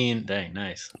Halloween. Dang,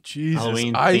 nice. Jesus,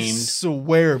 Halloween I themed.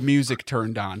 swear music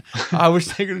turned on. I was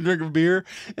taking a drink of beer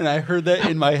and I heard that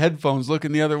in my headphones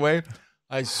looking the other way.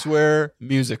 I swear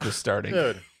music was starting.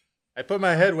 Dude, I put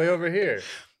my head way over here.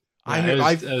 Yeah,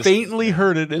 I it was- faintly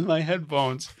heard it in my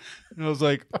headphones. And I was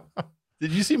like,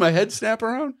 did you see my head snap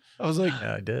around? I was like,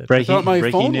 Yeah, I did. thought my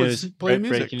breaking phone news. was playing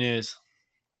music. Breaking news.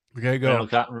 okay, go.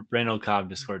 Randall Cobb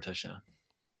just scored a touchdown.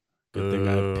 Good thing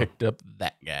Boo. I picked up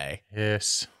that guy.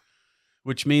 Yes.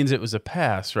 Which means it was a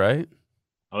pass, right?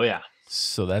 Oh yeah.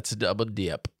 So that's a double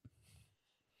dip.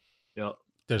 Yep.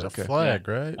 There's Okay. a flag,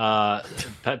 right?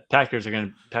 Packers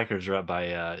are up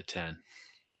by 10.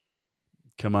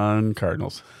 Come on,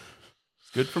 Cardinals.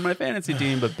 It's good for my fantasy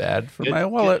team, but bad for my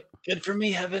wallet. Good for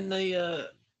me having the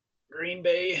Green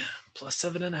Bay plus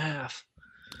 7.5.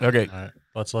 Okay. All right.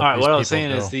 Let's All let right, these what I was people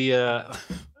saying go. is the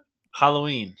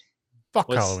Halloween. Fuck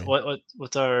Halloween.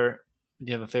 What's our? Do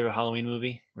you have a favorite Halloween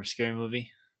movie or scary movie?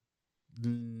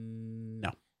 No.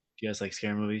 Do you guys like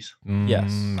scary movies?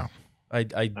 Yes. No.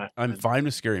 I'm fine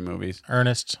with scary movies.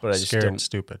 Ernest, But I just scared don't-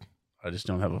 stupid. I just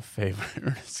don't have a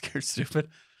favorite. Scared stupid.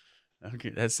 Okay,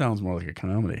 that sounds more like a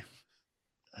comedy.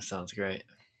 That sounds great.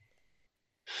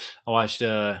 I watched.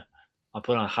 I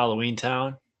put on Halloween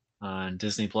Town on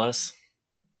Disney Plus.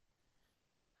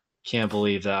 Can't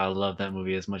believe that I love that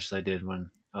movie as much as I did when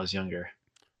I was younger.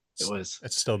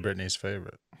 It's still Brittany's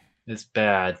favorite. It's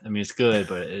bad. I mean, it's good,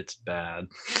 but it's bad.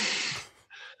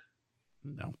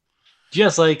 No.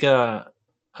 Just like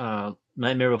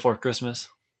Nightmare Before Christmas.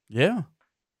 Yeah.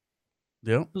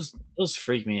 Yeah. Those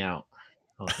freak me out.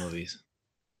 Those movies.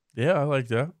 Yeah, I like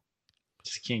that.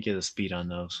 Just can't get the speed on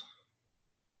those.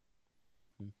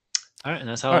 All right, and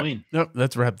that's All right. Halloween. Nope,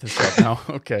 let's wrap this up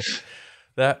now. Okay.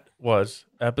 That was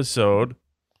episode.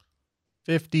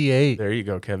 58. There you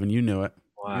go, Kevin. You knew it.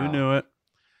 Wow. You knew it.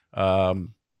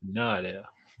 No idea.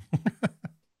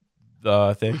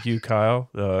 Thank you, Kyle.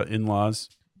 The in-laws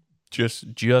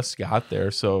just got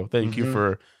there, so thank you Mhm.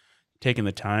 for taking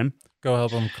the time. Go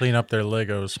help them clean up their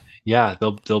Legos. Yeah,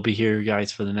 they'll be here,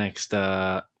 guys, for the next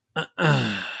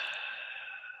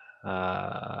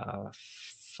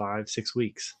 5-6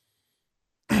 weeks.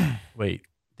 Wait,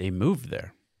 they moved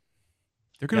there.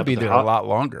 They're going Yeah, to be but there the a lot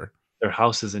longer. Their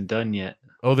house isn't done yet.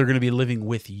 Oh, they're going to be living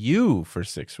with you for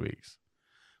 6 weeks.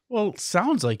 Well,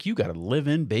 sounds like you got a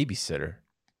live-in babysitter.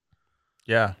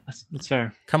 Yeah. That's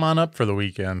fair. Come on up for the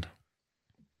weekend.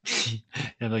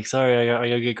 I'm like, sorry, I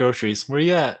gotta get groceries. Where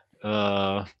you at?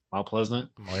 Mount Pleasant.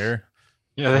 Where?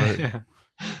 Yeah.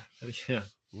 Yeah.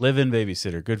 Live-in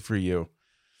babysitter. Good for you.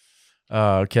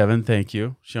 Kevin, thank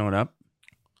you showing up.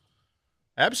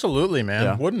 Absolutely, man.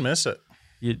 Yeah. Wouldn't miss it.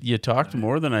 You talked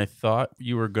more than I thought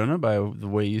you were gonna by the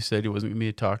way you said it wasn't gonna be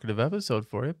a talkative episode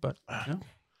for you, but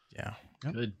Yeah.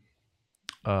 Good.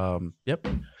 yep.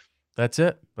 That's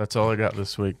it. That's all I got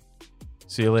this week.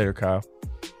 See you later, Kyle.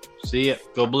 See ya.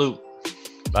 Go blue.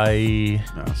 Bye.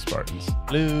 No, Spartans.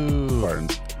 Blue.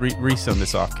 Spartans. Resend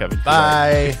this off, Kevin.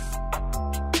 Bye.